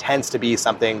anxiety tends to be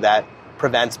something that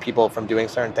prevents people from doing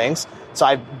certain things. So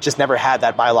I've just never had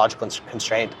that biological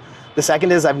constraint. The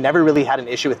second is I've never really had an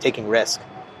issue with taking risk.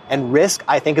 And risk,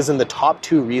 I think, is in the top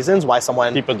 2 reasons why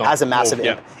someone has a massive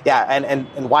impact. Yeah,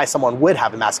 and why someone would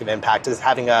have a massive impact is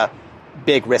having a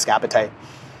big risk appetite.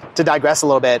 To digress a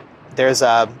little bit,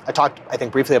 I talked, I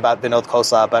think, briefly about Vinod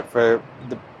Khosla, but for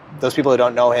those people who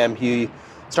don't know him, he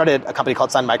started a company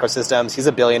called Sun Microsystems. He's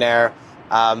a billionaire.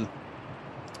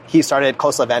 He started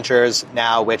Khosla Ventures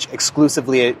now, which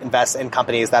exclusively invests in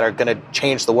companies that are going to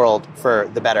change the world for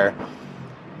the better.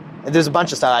 And there's a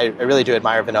bunch of stuff. I really do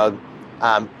admire Vinod,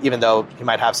 even though he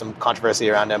might have some controversy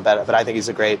around him, but I think he's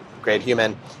a great, great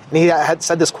human. And he had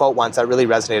said this quote once that really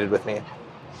resonated with me.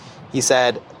 He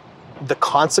said, "The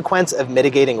consequence of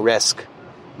mitigating risk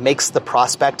makes the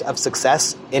prospect of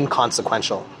success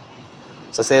inconsequential."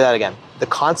 So say that again. The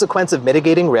consequence of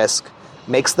mitigating risk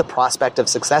makes the prospect of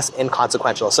success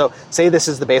inconsequential. So say this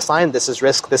is the baseline, this is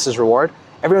risk, this is reward.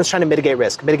 Everyone's trying to mitigate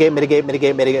risk. Mitigate.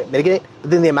 But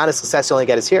then the amount of success you only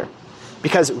get is here.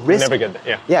 Because risk... Never get that,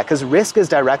 yeah. Yeah, because risk is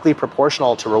directly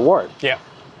proportional to reward. Yeah.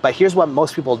 But here's what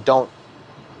most people don't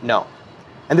know.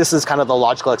 And this is kind of the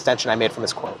logical extension I made from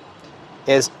his quote.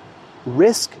 Is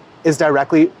risk is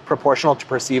directly proportional to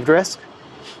perceived risk,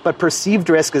 but perceived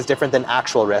risk is different than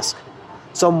actual risk.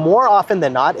 So more often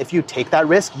than not, if you take that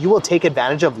risk, you will take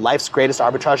advantage of life's greatest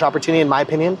arbitrage opportunity, in my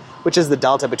opinion, which is the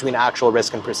delta between actual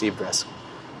risk and perceived risk.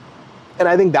 And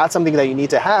I think that's something that you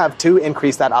need to have to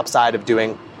increase that upside of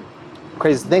doing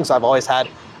crazy things. So I've always had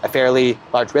a fairly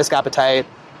large risk appetite.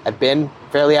 I've been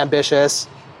fairly ambitious.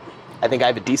 I think I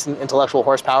have a decent intellectual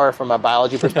horsepower from a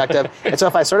biology perspective. And so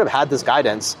if I sort of had this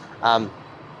guidance,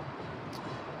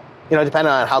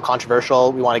 depending on how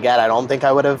controversial we want to get, I don't think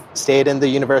I would have stayed in the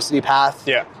university path.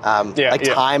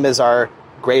 Time is our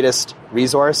greatest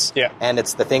resource, and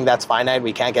it's the thing that's finite,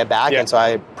 we can't get back. And so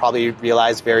I probably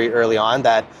realized very early on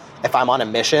that if I'm on a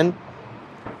mission...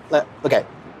 Okay,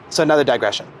 so another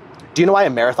digression. Do you know why a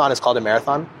marathon is called a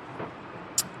marathon?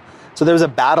 So there was a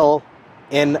battle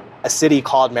in a city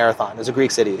called Marathon. It was a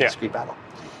Greek city. It was a Greek battle.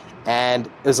 And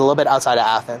it was a little bit outside of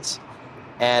Athens.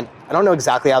 And I don't know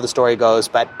exactly how the story goes,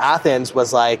 but Athens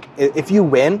was like, if you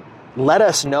win, let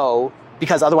us know,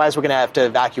 because otherwise we're going to have to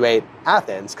evacuate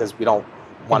Athens because we don't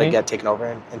want to get taken over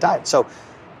and die. So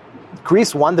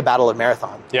Greece won the Battle of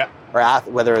Marathon. Or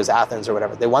whether it was Athens or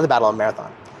whatever. They won the Battle of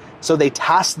Marathon. So they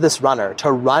tasked this runner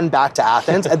to run back to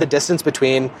Athens, and the distance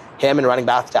between him and running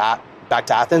back to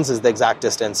Athens is the exact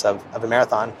distance of a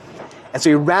marathon. And so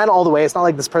he ran all the way. It's not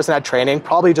like this person had training,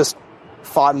 probably just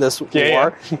fought in this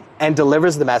war, and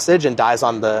delivers the message and dies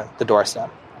on the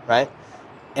doorstep, right?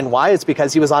 And why? It's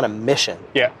because he was on a mission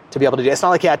to be able to do it. It's not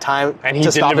like he had time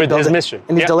to stop and build his mission.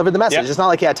 And he delivered the message. It's not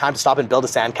like he had time to stop and build a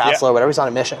sandcastle or whatever. He's on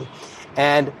a mission.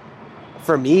 And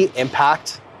for me,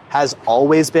 impact has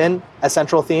always been a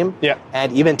central theme.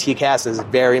 And even TKS is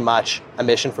very much a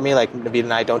mission for me. Like Naveed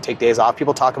and I don't take days off.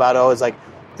 People talk about,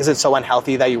 is it so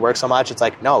unhealthy that you work so much? It's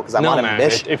like, no, because I'm on a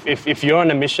mission. If you're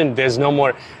on a mission, there's no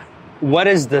more... What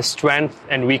is the strength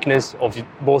and weakness of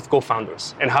both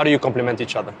co-founders, and how do you complement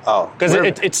each other? Because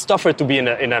it's tougher to be in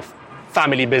a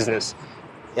family business,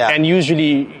 and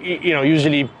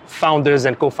usually founders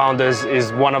and co-founders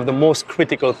is one of the most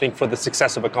critical things for the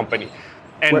success of a company,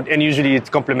 and usually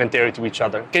it's complementary to each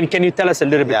other. Can you tell us a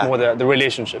little bit more the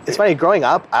relationship? It's funny. Growing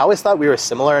up, I always thought we were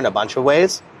similar in a bunch of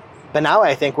ways, but now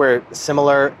I think we're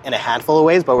similar in a handful of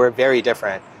ways, but we're very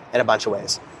different in a bunch of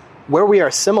ways. Where we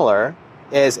are similar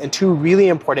is in two really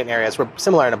important areas. We're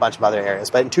similar in a bunch of other areas,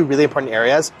 but in two really important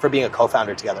areas for being a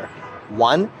co-founder together.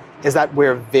 One is that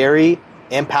we're very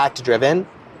impact-driven,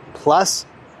 plus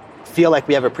feel like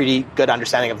we have a pretty good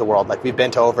understanding of the world. Like we've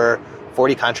been to over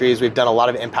 40 countries. We've done a lot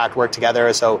of impact work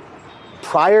together. So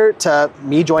prior to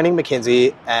me joining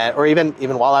McKinsey, or even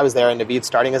while I was there and Naveed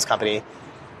starting his company,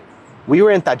 we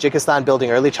were in Tajikistan building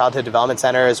early childhood development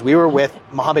centers. We were with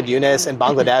Mohammed Yunus in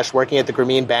Bangladesh working at the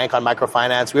Grameen Bank on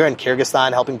microfinance. We were in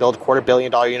Kyrgyzstan helping build $250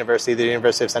 million university, the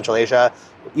University of Central Asia,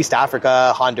 East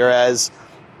Africa, Honduras.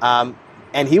 And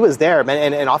he was there,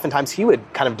 and oftentimes he would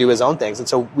kind of do his own things. And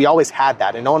so we always had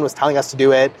that, and no one was telling us to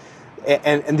do it.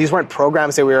 And these weren't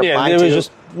programs that we were applying to.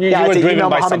 I had to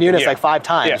email Mohammed Yunus like 5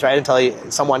 times, right,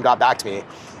 until someone got back to me.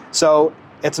 So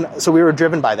we were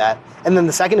driven by that. And then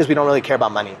the second is we don't really care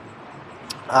about money.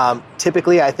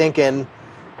 Typically, I think in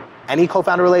any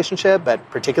co-founder relationship, but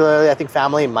particularly I think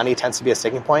family, money tends to be a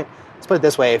sticking point. Let's put it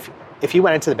this way. If you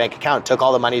went into the bank account, took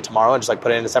all the money tomorrow and just put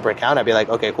it in a separate account, I'd be like,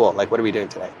 okay, cool. Like, what are we doing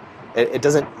today? It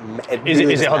doesn't...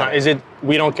 Is it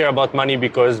we don't care about money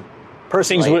because...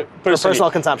 Personally, for personal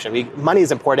consumption. Money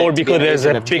is important. Or because there's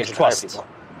a big trust.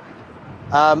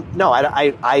 No,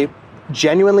 I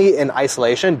genuinely in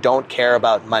isolation don't care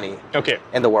about money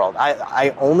in the world.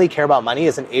 I only care about money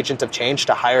as an agent of change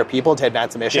to hire people to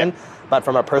advance a mission. But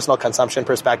from a personal consumption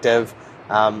perspective,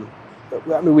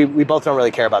 we both don't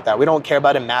really care about that. We don't care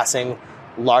about amassing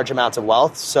large amounts of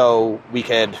wealth so we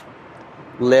could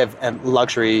live a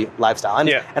luxury lifestyle.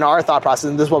 And our thought process,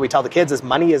 and this is what we tell the kids, is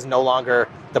money is no longer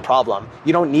the problem.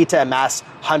 You don't need to amass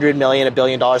 $100 million, $1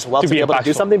 billion of wealth to be able to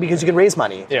do something because you can raise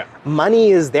money.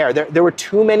 Money is there. There were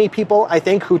too many people, I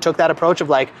think, who took that approach of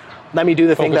like, let me do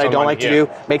the thing that I don't like to do,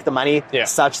 make the money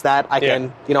such that I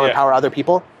can, empower other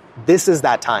people. This is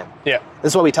that time. This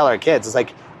is what we tell our kids. It's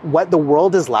like, what the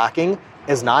world is lacking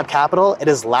is not capital. It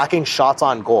is lacking shots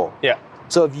on goal.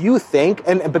 So if you think,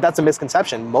 but that's a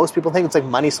misconception. Most people think it's like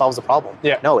money solves the problem.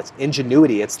 No, it's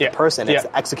ingenuity. It's the person. It's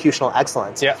executional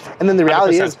excellence. And then the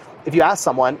reality 100%. Is, if you ask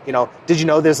someone, did you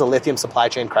know there's a lithium supply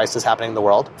chain crisis happening in the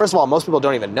world? First of all, most people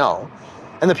don't even know.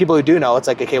 And the people who do know, it's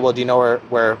like, okay, well, do you know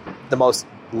where the most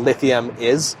lithium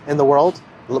is in the world?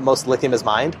 Most lithium is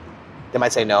mined? They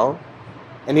might say no.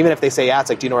 And even if they say yeah, it's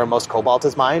like, do you know where most cobalt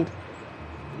is mined?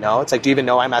 No. It's like, do you even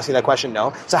know I'm asking that question?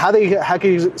 No. So how are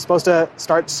you supposed to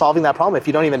start solving that problem if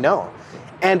you don't even know?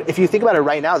 And if you think about it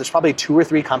right now, there's probably 2 or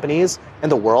 3 companies in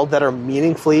the world that are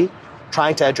meaningfully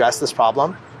trying to address this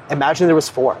problem. Imagine there was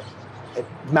 4.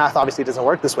 Math obviously doesn't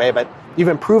work this way, but you've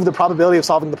improved the probability of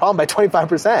solving the problem by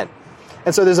 25%.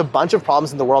 And so there's a bunch of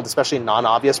problems in the world, especially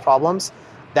non-obvious problems,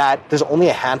 that there's only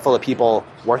a handful of people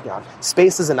working on.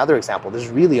 Space is another example. There's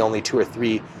really only 2 or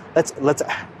 3. Let's.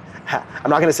 I'm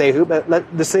not going to say who, but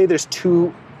let's say there's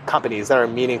 2 companies that are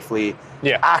meaningfully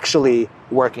actually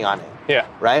working on it. Yeah.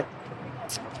 Right.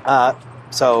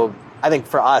 So I think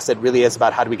for us, it really is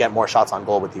about how do we get more shots on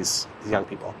goal with these young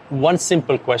people. One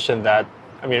simple question that,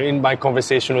 I mean, in my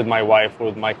conversation with my wife or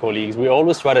with my colleagues, we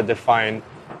always try to define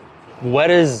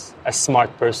what is a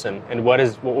smart person and what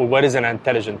is an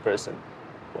intelligent person.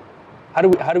 How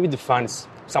do we define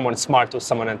someone smart or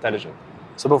someone intelligent?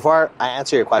 So before I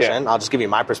answer your question, I'll just give you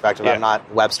my perspective. I'm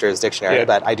not Webster's dictionary,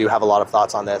 but I do have a lot of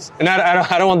thoughts on this. And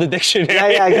I don't want the dictionary.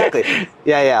 Yeah, exactly.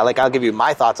 Yeah. Like, I'll give you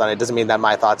my thoughts on it. It doesn't mean that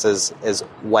my thoughts is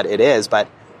what it is. But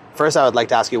first, I would like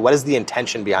to ask you, what is the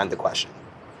intention behind the question?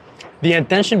 The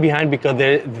intention behind, because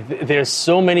there's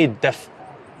so many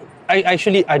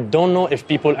I don't know if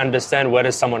people understand what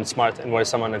is someone smart and what is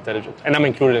someone intelligent. And I'm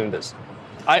included in this.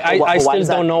 I still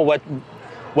don't know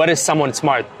what is someone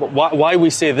smart. Why we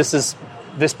say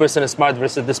this person is smart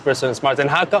versus this person is smart, and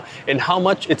how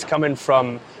much it's coming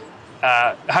from,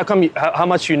 how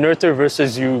much you nurture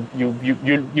versus you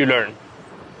learn.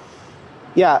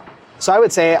 Yeah. So I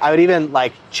would say I would even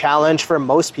challenge for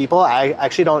most people. I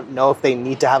actually don't know if they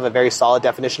need to have a very solid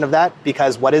definition of that,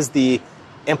 because what is the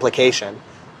implication?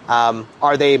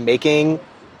 Are they making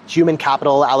human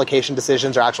capital allocation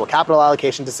decisions or actual capital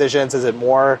allocation decisions? Is it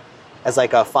more as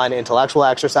a fun intellectual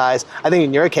exercise? I think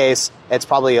in your case, it's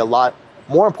probably a lot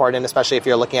more important, especially if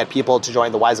you're looking at people to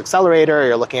join the WISE Accelerator, or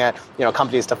you're looking at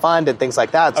companies to fund and things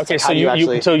like that. Okay,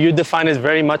 so you define it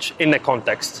very much in a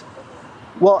context.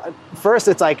 Well, first,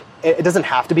 it's it doesn't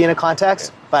have to be in a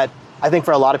context, but I think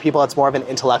for a lot of people, it's more of an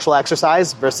intellectual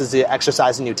exercise versus the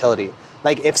exercise in utility.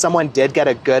 If someone did get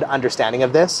a good understanding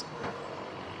of this,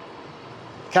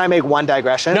 can I make one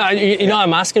digression? No,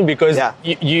 I'm asking because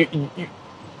you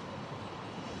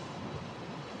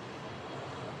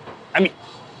I mean,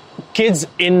 kids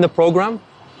in the program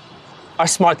are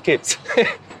smart kids.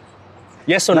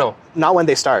 Yes or no? Not when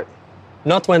they start.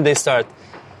 Not when they start.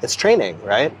 It's training,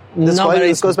 right?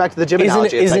 This goes back to the gym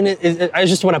analogy. I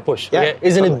just want to push. Yeah, okay?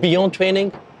 Isn't it beyond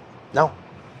training? No.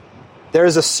 There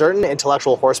is a certain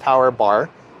intellectual horsepower bar,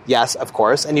 yes, of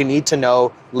course, and you need to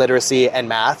know literacy and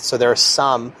math, so there are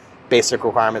some basic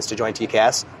requirements to join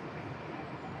TKS.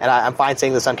 And I'm fine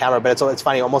saying this on camera, but it's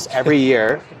funny, almost every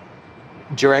year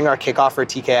during our kickoff for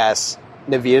TKS,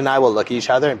 Naveed and I will look at each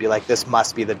other and be like, this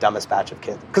must be the dumbest batch of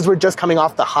kids. Because we're just coming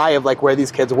off the high of where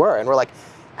these kids were, and we're like,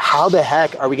 how the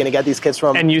heck are we going to get these kids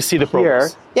from And you see the here?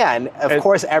 progress. Yeah, and of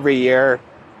course every year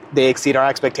they exceed our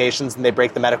expectations and they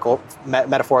break the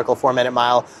metaphorical 4-minute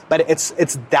mile. But it's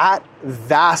that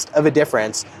vast of a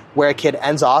difference where a kid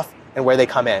ends off and where they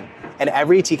come in. And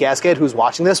every TKS kid who's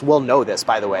watching this will know this,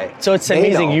 by the way. So it's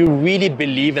amazing. You really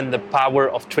believe in the power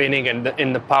of training and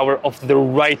in the power of the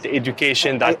right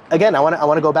education. I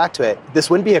want to go back to it. This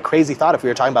wouldn't be a crazy thought if we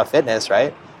were talking about fitness,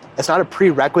 right? It's not a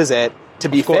prerequisite to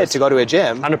be fit to go to a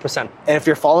gym. 100%. And if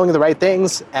you're following the right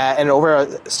things and over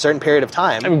a certain period of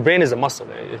time. I mean, brain is a muscle.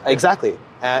 Exactly.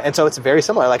 And so it's very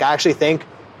similar. I actually think,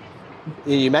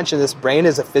 you mentioned this, brain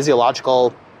is a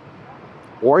physiological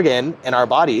organ in our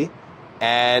body.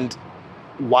 And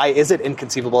why is it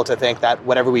inconceivable to think that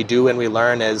whatever we do and we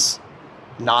learn is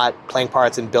not playing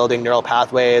parts in building neural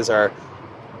pathways or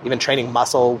even training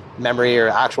muscle memory or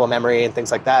actual memory and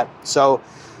things like that? So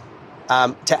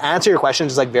to answer your question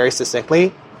just very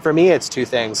succinctly, for me, it's 2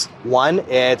 things. One,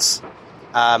 it's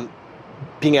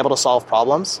being able to solve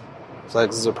problems. So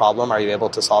this is a problem. Are you able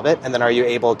to solve it? And then are you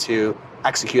able to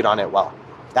execute on it well?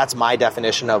 That's my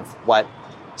definition of what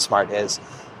smart is.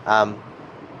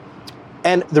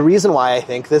 And the reason why I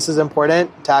think this is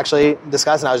important to actually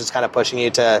discuss, and I was just kind of pushing you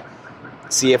to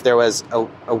see if there was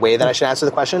a way that I should answer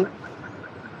the question.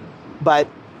 But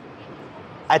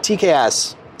at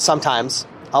TKS, sometimes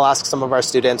I'll ask some of our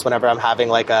students whenever I'm having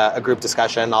a group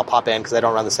discussion, I'll pop in because I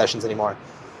don't run the sessions anymore.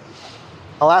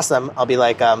 I'll ask them, I'll be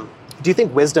like, do you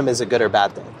think wisdom is a good or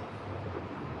bad thing?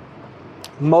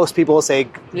 Most people will say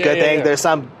good thing. Yeah. There's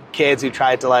some kids who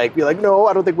tried to be like, no,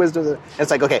 I don't think wisdom is.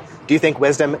 It's okay, do you think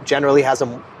wisdom generally has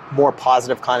a more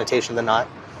positive connotation than not?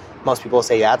 Most people will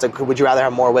say, yeah. It's would you rather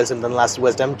have more wisdom than less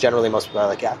wisdom? Generally, most people are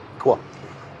like, yeah, cool.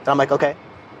 Then I'm like, okay,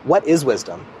 what is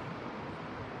wisdom?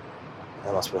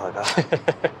 And most people are like,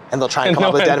 oh. And they'll try and come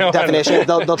up with definitions.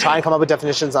 They'll try and come up with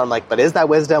definitions. And I'm like, but is that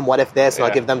wisdom? What if this? And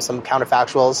I'll give them some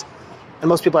counterfactuals. And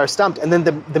most people are stumped. And then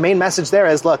the main message there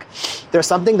is, look, there's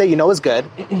something that you know is good.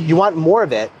 You want more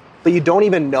of it, but you don't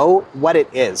even know what it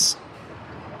is.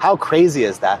 How crazy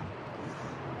is that?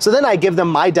 So then I give them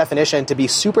my definition to be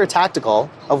super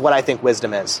tactical of what I think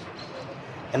wisdom is.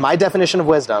 And my definition of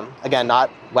wisdom, again, not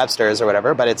Webster's or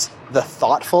whatever, but it's the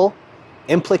thoughtful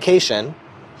implication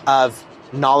of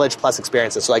knowledge plus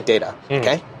experiences, so like data,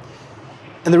 okay?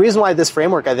 And the reason why this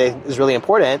framework, I think, is really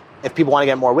important, if people want to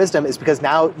get more wisdom, is because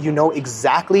now you know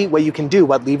exactly what you can do,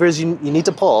 what levers you need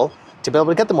to pull to be able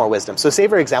to get the more wisdom. So say,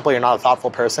 for example, you're not a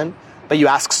thoughtful person, but you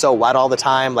ask so what all the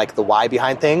time, like the why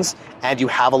behind things, and you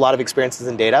have a lot of experiences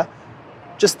in data,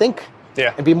 just think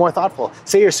and be more thoughtful.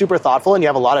 Say you're super thoughtful and you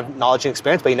have a lot of knowledge and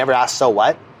experience, but you never ask so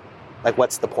what, like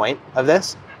what's the point of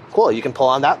this? Cool, you can pull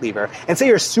on that lever. And say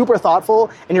you're super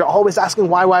thoughtful and you're always asking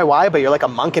why, but you're like a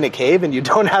monk in a cave and you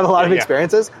don't have a lot of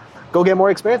experiences, go get more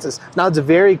experiences. Now it's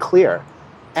very clear.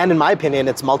 And in my opinion,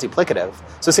 it's multiplicative.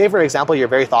 So say, for example, you're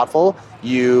very thoughtful,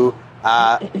 you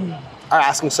are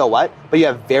asking so what, but you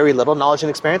have very little knowledge and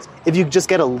experience. If you just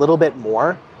get a little bit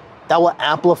more, that will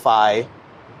amplify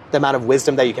the amount of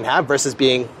wisdom that you can have versus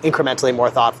being incrementally more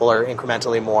thoughtful or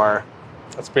incrementally more...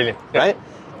 That's brilliant. Right?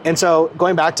 And so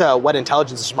going back to what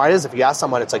intelligence or smart is, if you ask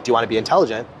someone, it's like, do you want to be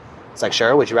intelligent? It's like,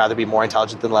 sure. Would you rather be more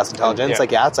intelligent than less intelligent? It's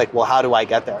like, yeah. It's like, well, how do I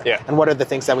get there? And what are the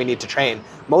things that we need to train?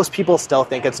 Most people still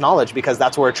think it's knowledge because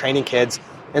that's what we're training kids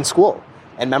in school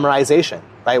and memorization,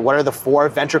 right? What are the 4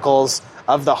 ventricles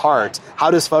of the heart?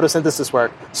 How does photosynthesis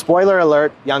work? Spoiler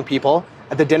alert, young people.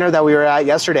 At the dinner that we were at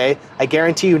yesterday, I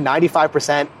guarantee you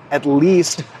 95% at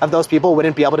least of those people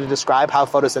wouldn't be able to describe how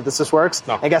photosynthesis works.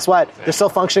 No. And guess what? They're still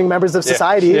functioning members of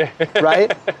society,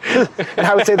 right? And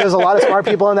I would say there's a lot of smart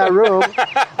people in that room,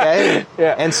 okay?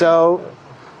 And so,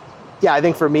 yeah, I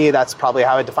think for me, that's probably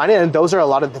how I define it. And those are a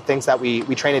lot of the things that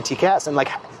we train in TKS. And like,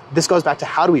 this goes back to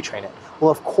how do we train it?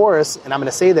 Well, of course, and I'm going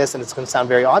to say this, and it's going to sound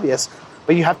very obvious,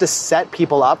 but you have to set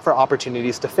people up for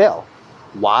opportunities to fail.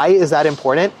 Why is that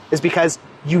important? Is because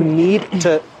you need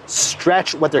to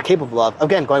stretch what they're capable of.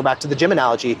 Again, going back to the gym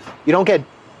analogy, you don't get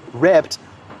ripped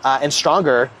and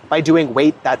stronger by doing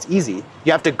weight that's easy.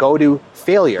 You have to go to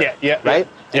failure, right?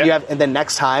 And and then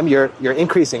next time you're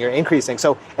increasing.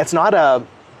 So it's not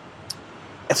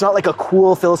like a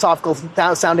cool philosophical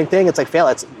sounding thing. It's like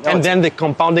fail. Then the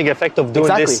compounding effect of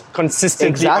doing this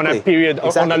consistently on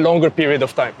a longer period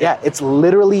of time. Yeah, it's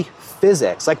literally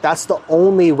physics. Like that's the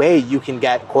only way you can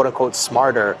get quote unquote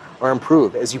smarter or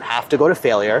improve is you have to go to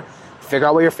failure, figure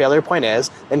out what your failure point is,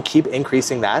 then keep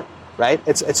increasing that, right?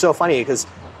 It's so funny because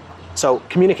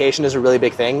communication is a really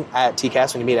big thing at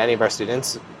TCAS. When you meet any of our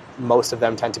students, most of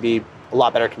them tend to be a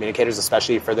lot better communicators,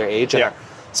 especially for their age. And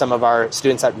some of our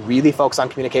students that really focus on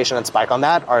communication and spike on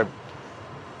that are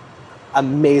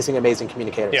amazing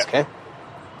communicators, okay?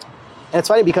 And it's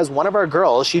funny because one of our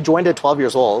girls, she joined at 12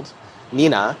 years old,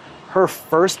 Nina. Her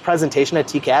first presentation at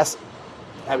TCAS,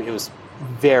 I mean, it was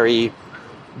very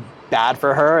bad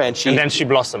for her. And then she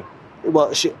blossomed.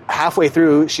 Well, halfway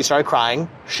through, she started crying.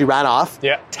 She ran off.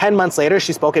 10 months later,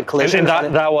 she spoke at Collision.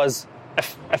 And that was a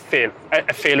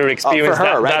failure experience. For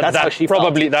her, right? That's how she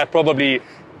felt. That probably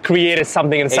created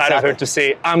something inside of her to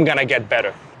say, I'm gonna get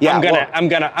better. I'm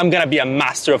gonna be a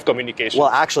master of communication. Well,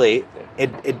 actually,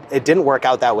 it didn't work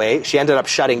out that way. She ended up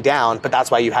shutting down, but that's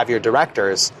why you have your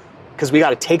directors. Because we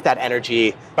got to take that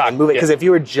energy and move it. Because if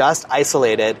you were just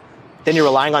isolated, then you're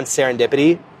relying on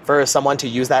serendipity for someone to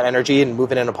use that energy and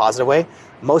move it in a positive way.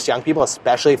 Most young people,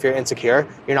 especially if you're insecure,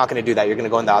 you're not going to do that. You're going to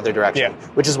go in the other direction,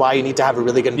 which is why you need to have a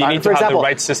really good environment. You need to have the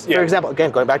right system. For example, again,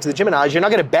 going back to the gym analogy, you're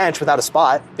not going to bench without a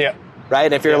spot. Right?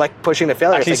 And if you're like pushing to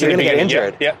failure, you're going to get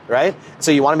injured. Right? So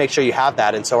you want to make sure you have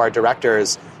that. And so our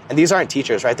directors, and these aren't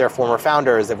teachers, right? They're former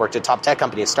founders. They've worked at top tech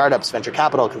companies, startups, venture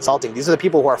capital, consulting. These are the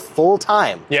people who are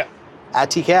full-time at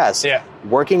TKS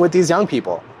working with these young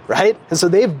people, right? And so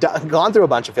they've gone through a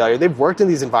bunch of failure. They've worked in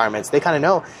these environments. They kind of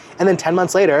know. And then 10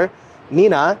 months later,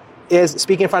 Nina is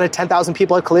speaking in front of 10,000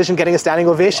 people at Collision getting a standing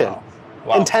ovation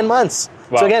in 10 months.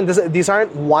 So again, these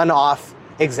aren't one-off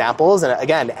examples. And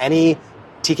again, any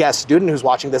TKS student who's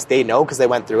watching this, they know because they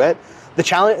went through it. The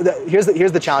challenge, here's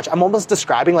the challenge. I'm almost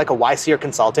describing like a YC or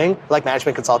consulting, like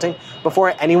management consulting,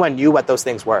 before anyone knew what those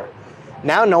things were.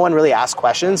 Now no one really asks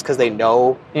questions because they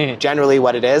know generally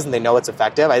what it is and they know it's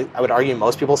effective. I would argue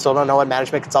most people still don't know what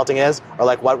management consulting is or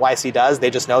like what YC does. They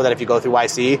just know that if you go through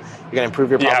YC, you're going to improve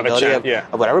your probability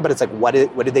of whatever. But it's like, what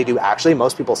did they do actually?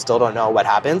 Most people still don't know what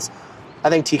happens.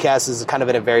 I think TCAS is kind of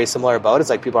in a very similar boat.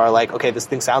 It's like people are like, okay, this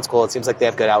thing sounds cool. It seems like they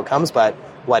have good outcomes, but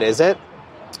what is it?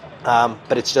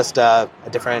 But it's just a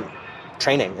different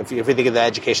training. If you think of the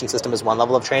education system as one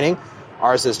level of training,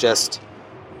 ours is just...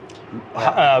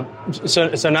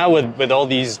 So now with all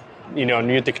these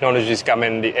new technologies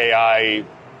coming, the AI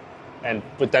and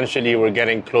potentially we're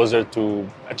getting closer to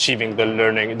achieving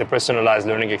the personalized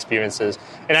learning experiences.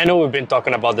 And I know we've been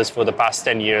talking about this for the past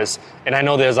 10 years, and I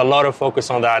know there's a lot of focus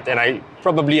on that, and I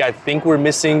think we're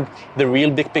missing the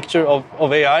real big picture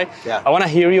of AI. Yeah. I want to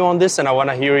hear you on this, and I want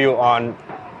to hear you on,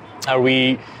 are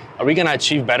we going to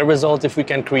achieve better results if we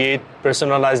can create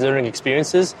personalized learning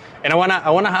experiences? And I want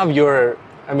to have your,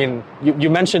 you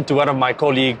mentioned to one of my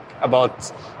colleagues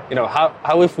about,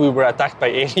 how if we were attacked by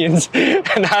aliens,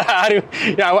 and I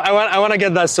want to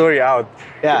get that story out.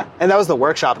 Yeah, and that was the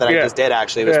workshop that I just did,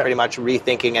 actually. It was pretty much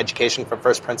rethinking education from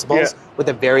first principles with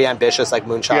a very ambitious,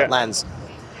 moonshot lens.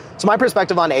 So my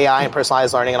perspective on AI and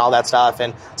personalized learning and all that stuff,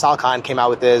 and Sal Khan came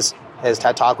out with his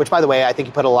TED Talk, which, by the way, I think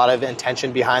he put a lot of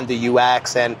intention behind the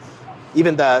UX and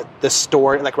even the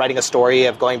story, writing a story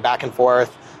of going back and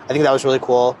forth. I think that was really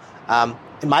cool.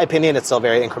 In my opinion, it's still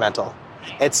very incremental.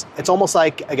 It's almost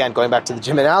like, again, going back to the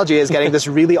gym analogy, is getting this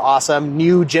really awesome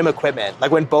new gym equipment,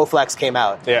 like when Bowflex came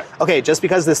out. Yeah. Okay, just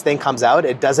because this thing comes out,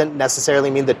 it doesn't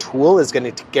necessarily mean the tool is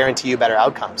going to guarantee you better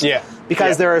outcomes. Yeah.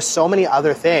 Because there are so many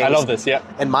other things, I love this,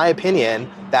 in my opinion,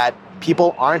 that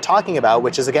people aren't talking about,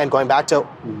 which is, again, going back to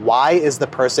why is the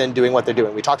person doing what they're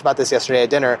doing? We talked about this yesterday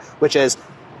at dinner, which is,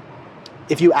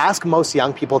 if you ask most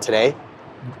young people today,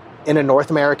 in a North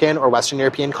American or Western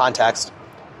European context,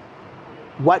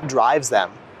 what drives them?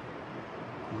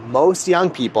 Most young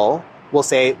people will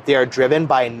say they are driven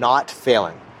by not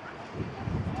failing.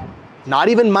 Not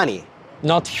even money.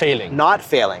 Not failing. Not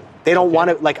failing. They don't want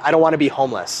to, I don't want to be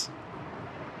homeless.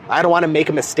 I don't want to make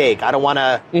a mistake. I don't want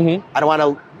to, I don't want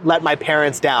to let my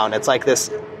parents down. It's like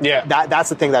this, that's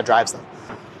the thing that drives them.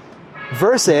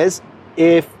 Versus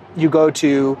if you go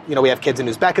to, we have kids in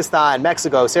Uzbekistan,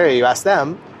 Mexico, Syria, you ask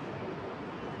them,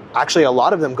 actually a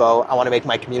lot of them go, I want to make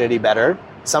my community better.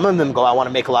 Some of them go, I want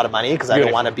to make a lot of money because I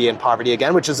don't want to be in poverty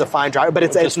again, which is a fine driver, but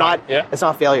it's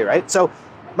not failure, right? So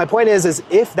my point is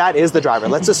if that is the driver,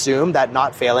 let's assume that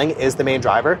not failing is the main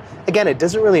driver. Again, it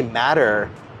doesn't really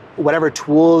matter whatever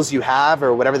tools you have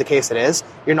or whatever the case it is.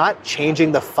 You're not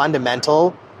changing the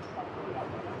fundamental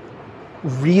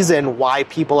reason why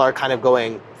people are kind of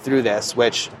going through this,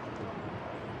 which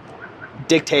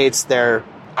dictates their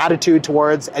attitude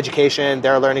towards education,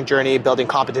 their learning journey, building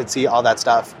competency, all that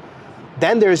stuff.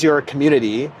 Then there's your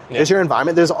community, there's your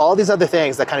environment, there's all these other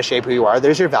things that kind of shape who you are,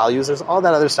 there's your values, there's all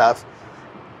that other stuff.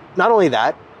 Not only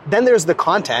that, then there's the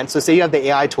content. So say you have the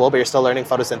AI tool, but you're still learning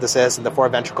photosynthesis and the 4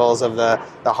 ventricles of the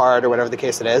heart or whatever the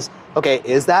case it is. Okay,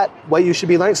 is that what you should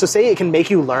be learning? So say it can make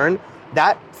you learn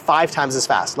that 5 times as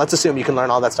fast. Let's assume you can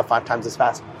learn all that stuff 5 times as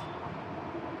fast.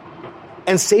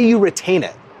 And say you retain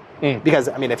it. Because,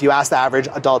 if you ask the average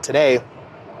adult today,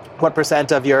 what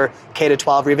percent of your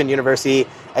K-12 or even university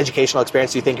educational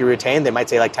experience do you think you retain? They might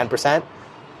say 10%,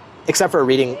 except for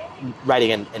reading,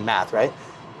 writing, and math, right?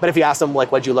 But if you ask them,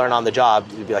 what'd you learn on the job,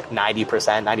 it'd be 90%,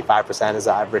 95% is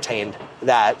I've retained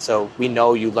that. So we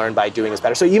know you learn by doing this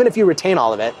better. So even if you retain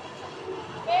all of it,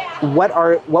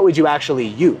 what would you actually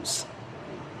use?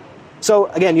 So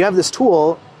again, you have this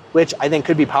tool, which I think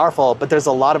could be powerful, but there's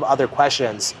a lot of other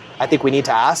questions I think we need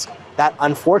to ask that,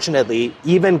 unfortunately,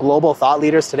 even global thought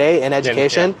leaders today in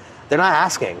education, they're not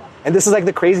asking. And this is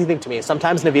the crazy thing to me.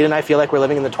 Sometimes Naveed and I feel like we're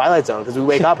living in the Twilight Zone because we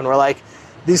wake up and we're like,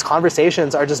 these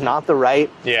conversations are just not the right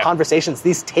conversations.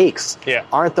 These takes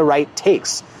aren't the right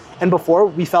takes. And before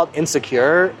we felt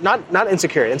insecure, not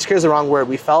insecure. Insecure is the wrong word.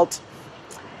 We felt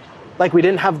like we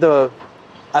didn't have the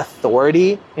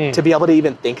authority to be able to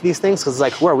even think these things because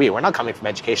who are we? We're not coming from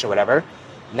education or whatever.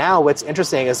 Now what's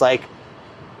interesting is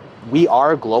we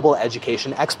are global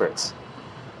education experts.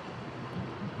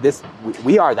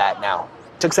 We are that now.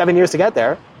 Took 7 years to get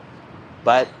there,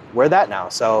 but we're that now.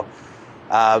 So,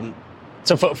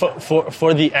 so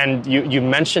for the end, you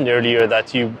mentioned earlier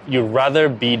that you rather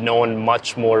be known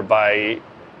much more by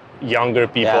younger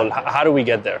people. Yeah. How do we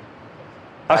get there?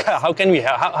 How can we?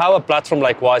 How a platform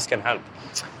like Wise can help?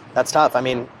 That's tough.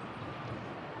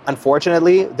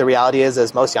 Unfortunately, the reality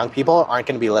is most young people aren't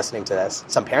going to be listening to this.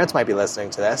 Some parents might be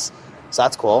listening to this, so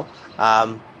that's cool.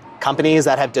 Companies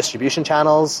that have distribution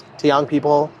channels to young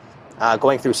people,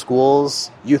 going through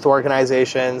schools, youth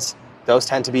organizations, those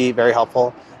tend to be very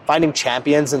helpful. Finding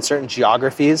champions in certain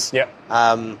geographies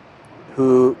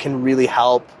who can really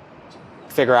help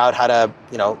figure out how to,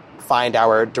 find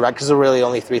our director. Because there are really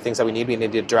only 3 things that we need. We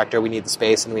need a director, we need the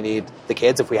space, and we need the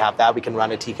kids. If we have that, we can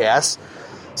run a TKS.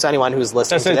 So anyone who's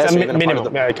listening to this, or even a part of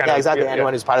the,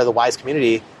 anyone who's part of the Wise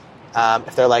community,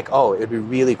 if they're like, oh, it would be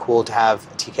really cool to have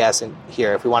a TKS in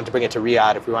here. If we wanted to bring it to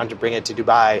Riyadh, if we wanted to bring it to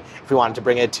Dubai, if we wanted to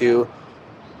bring it to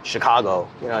Chicago,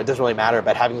 it doesn't really matter.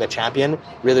 But having the champion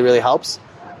really, really helps.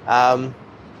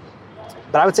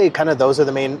 But I would say kind of those are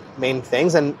the main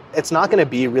things, and it's not going to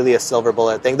be really a silver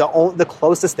bullet thing. The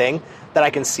closest thing that I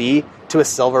can see to a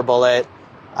silver bullet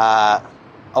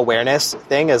awareness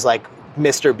thing is like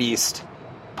Mr. Beast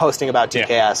posting about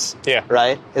TKS,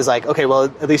 right? Is like, okay, well,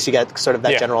 at least you get sort of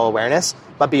that general awareness.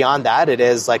 But beyond that, it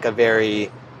is like a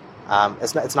very,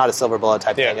 it's not a silver bullet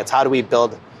type thing. It's how do we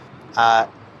build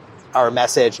our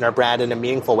message and our brand in a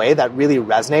meaningful way that really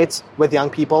resonates with young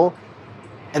people.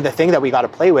 And the thing that we got to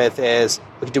play with is,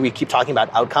 do we keep talking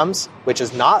about outcomes, which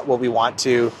is not what we want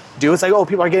to do? It's like, oh,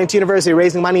 people are getting to university,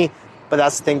 raising money, but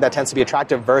that's the thing that tends to be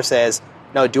attractive versus,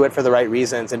 no, do it for the right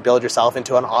reasons and build yourself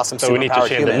into an awesome superpowered human. So we need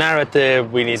to change the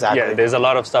narrative. We need, there's a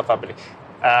lot of stuff happening.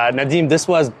 Nadeem, this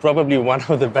was probably one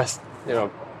of the best,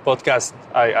 podcasts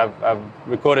I've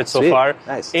recorded so far.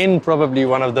 Nice. In probably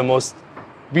one of the most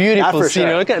beautiful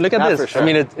scenery. Sure. Look at this. Sure. I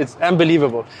mean, it's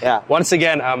unbelievable. Yeah. Once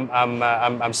again,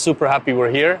 I'm super happy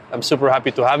we're here. I'm super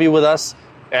happy to have you with us.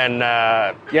 And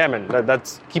man,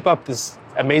 let's keep up this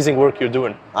amazing work you're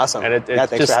doing. Awesome. And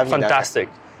it's just fantastic.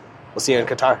 We'll see you in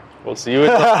Qatar. We'll see you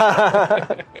in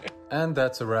Qatar. And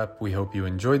that's a wrap. We hope you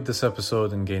enjoyed this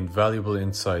episode and gained valuable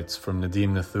insights from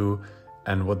Nadeem Nathoo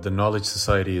and what the Knowledge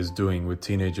Society is doing with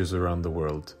teenagers around the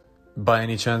world. By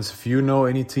any chance, if you know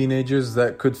any teenagers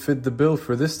that could fit the bill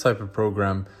for this type of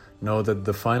program, know that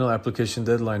the final application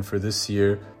deadline for this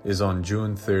year is on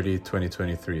June 30,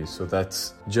 2023. So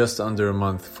that's just under a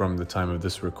month from the time of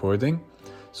this recording.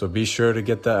 So be sure to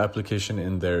get that application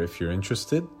in there if you're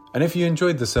interested. And if you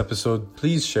enjoyed this episode,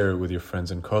 please share it with your friends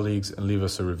and colleagues and leave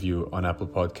us a review on Apple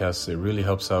Podcasts. It really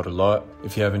helps out a lot.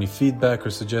 If you have any feedback or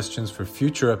suggestions for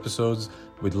future episodes,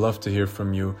 we'd love to hear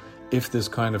from you. If this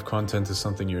kind of content is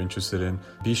something you're interested in,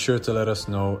 be sure to let us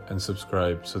know and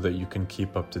subscribe so that you can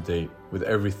keep up to date with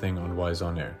everything on Wise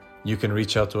On Air. You can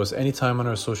reach out to us anytime on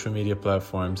our social media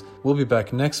platforms. We'll be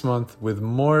back next month with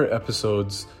more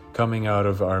episodes coming out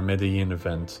of our Medellin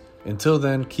event. Until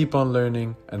then, keep on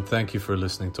learning, and thank you for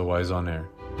listening to Wise On Air.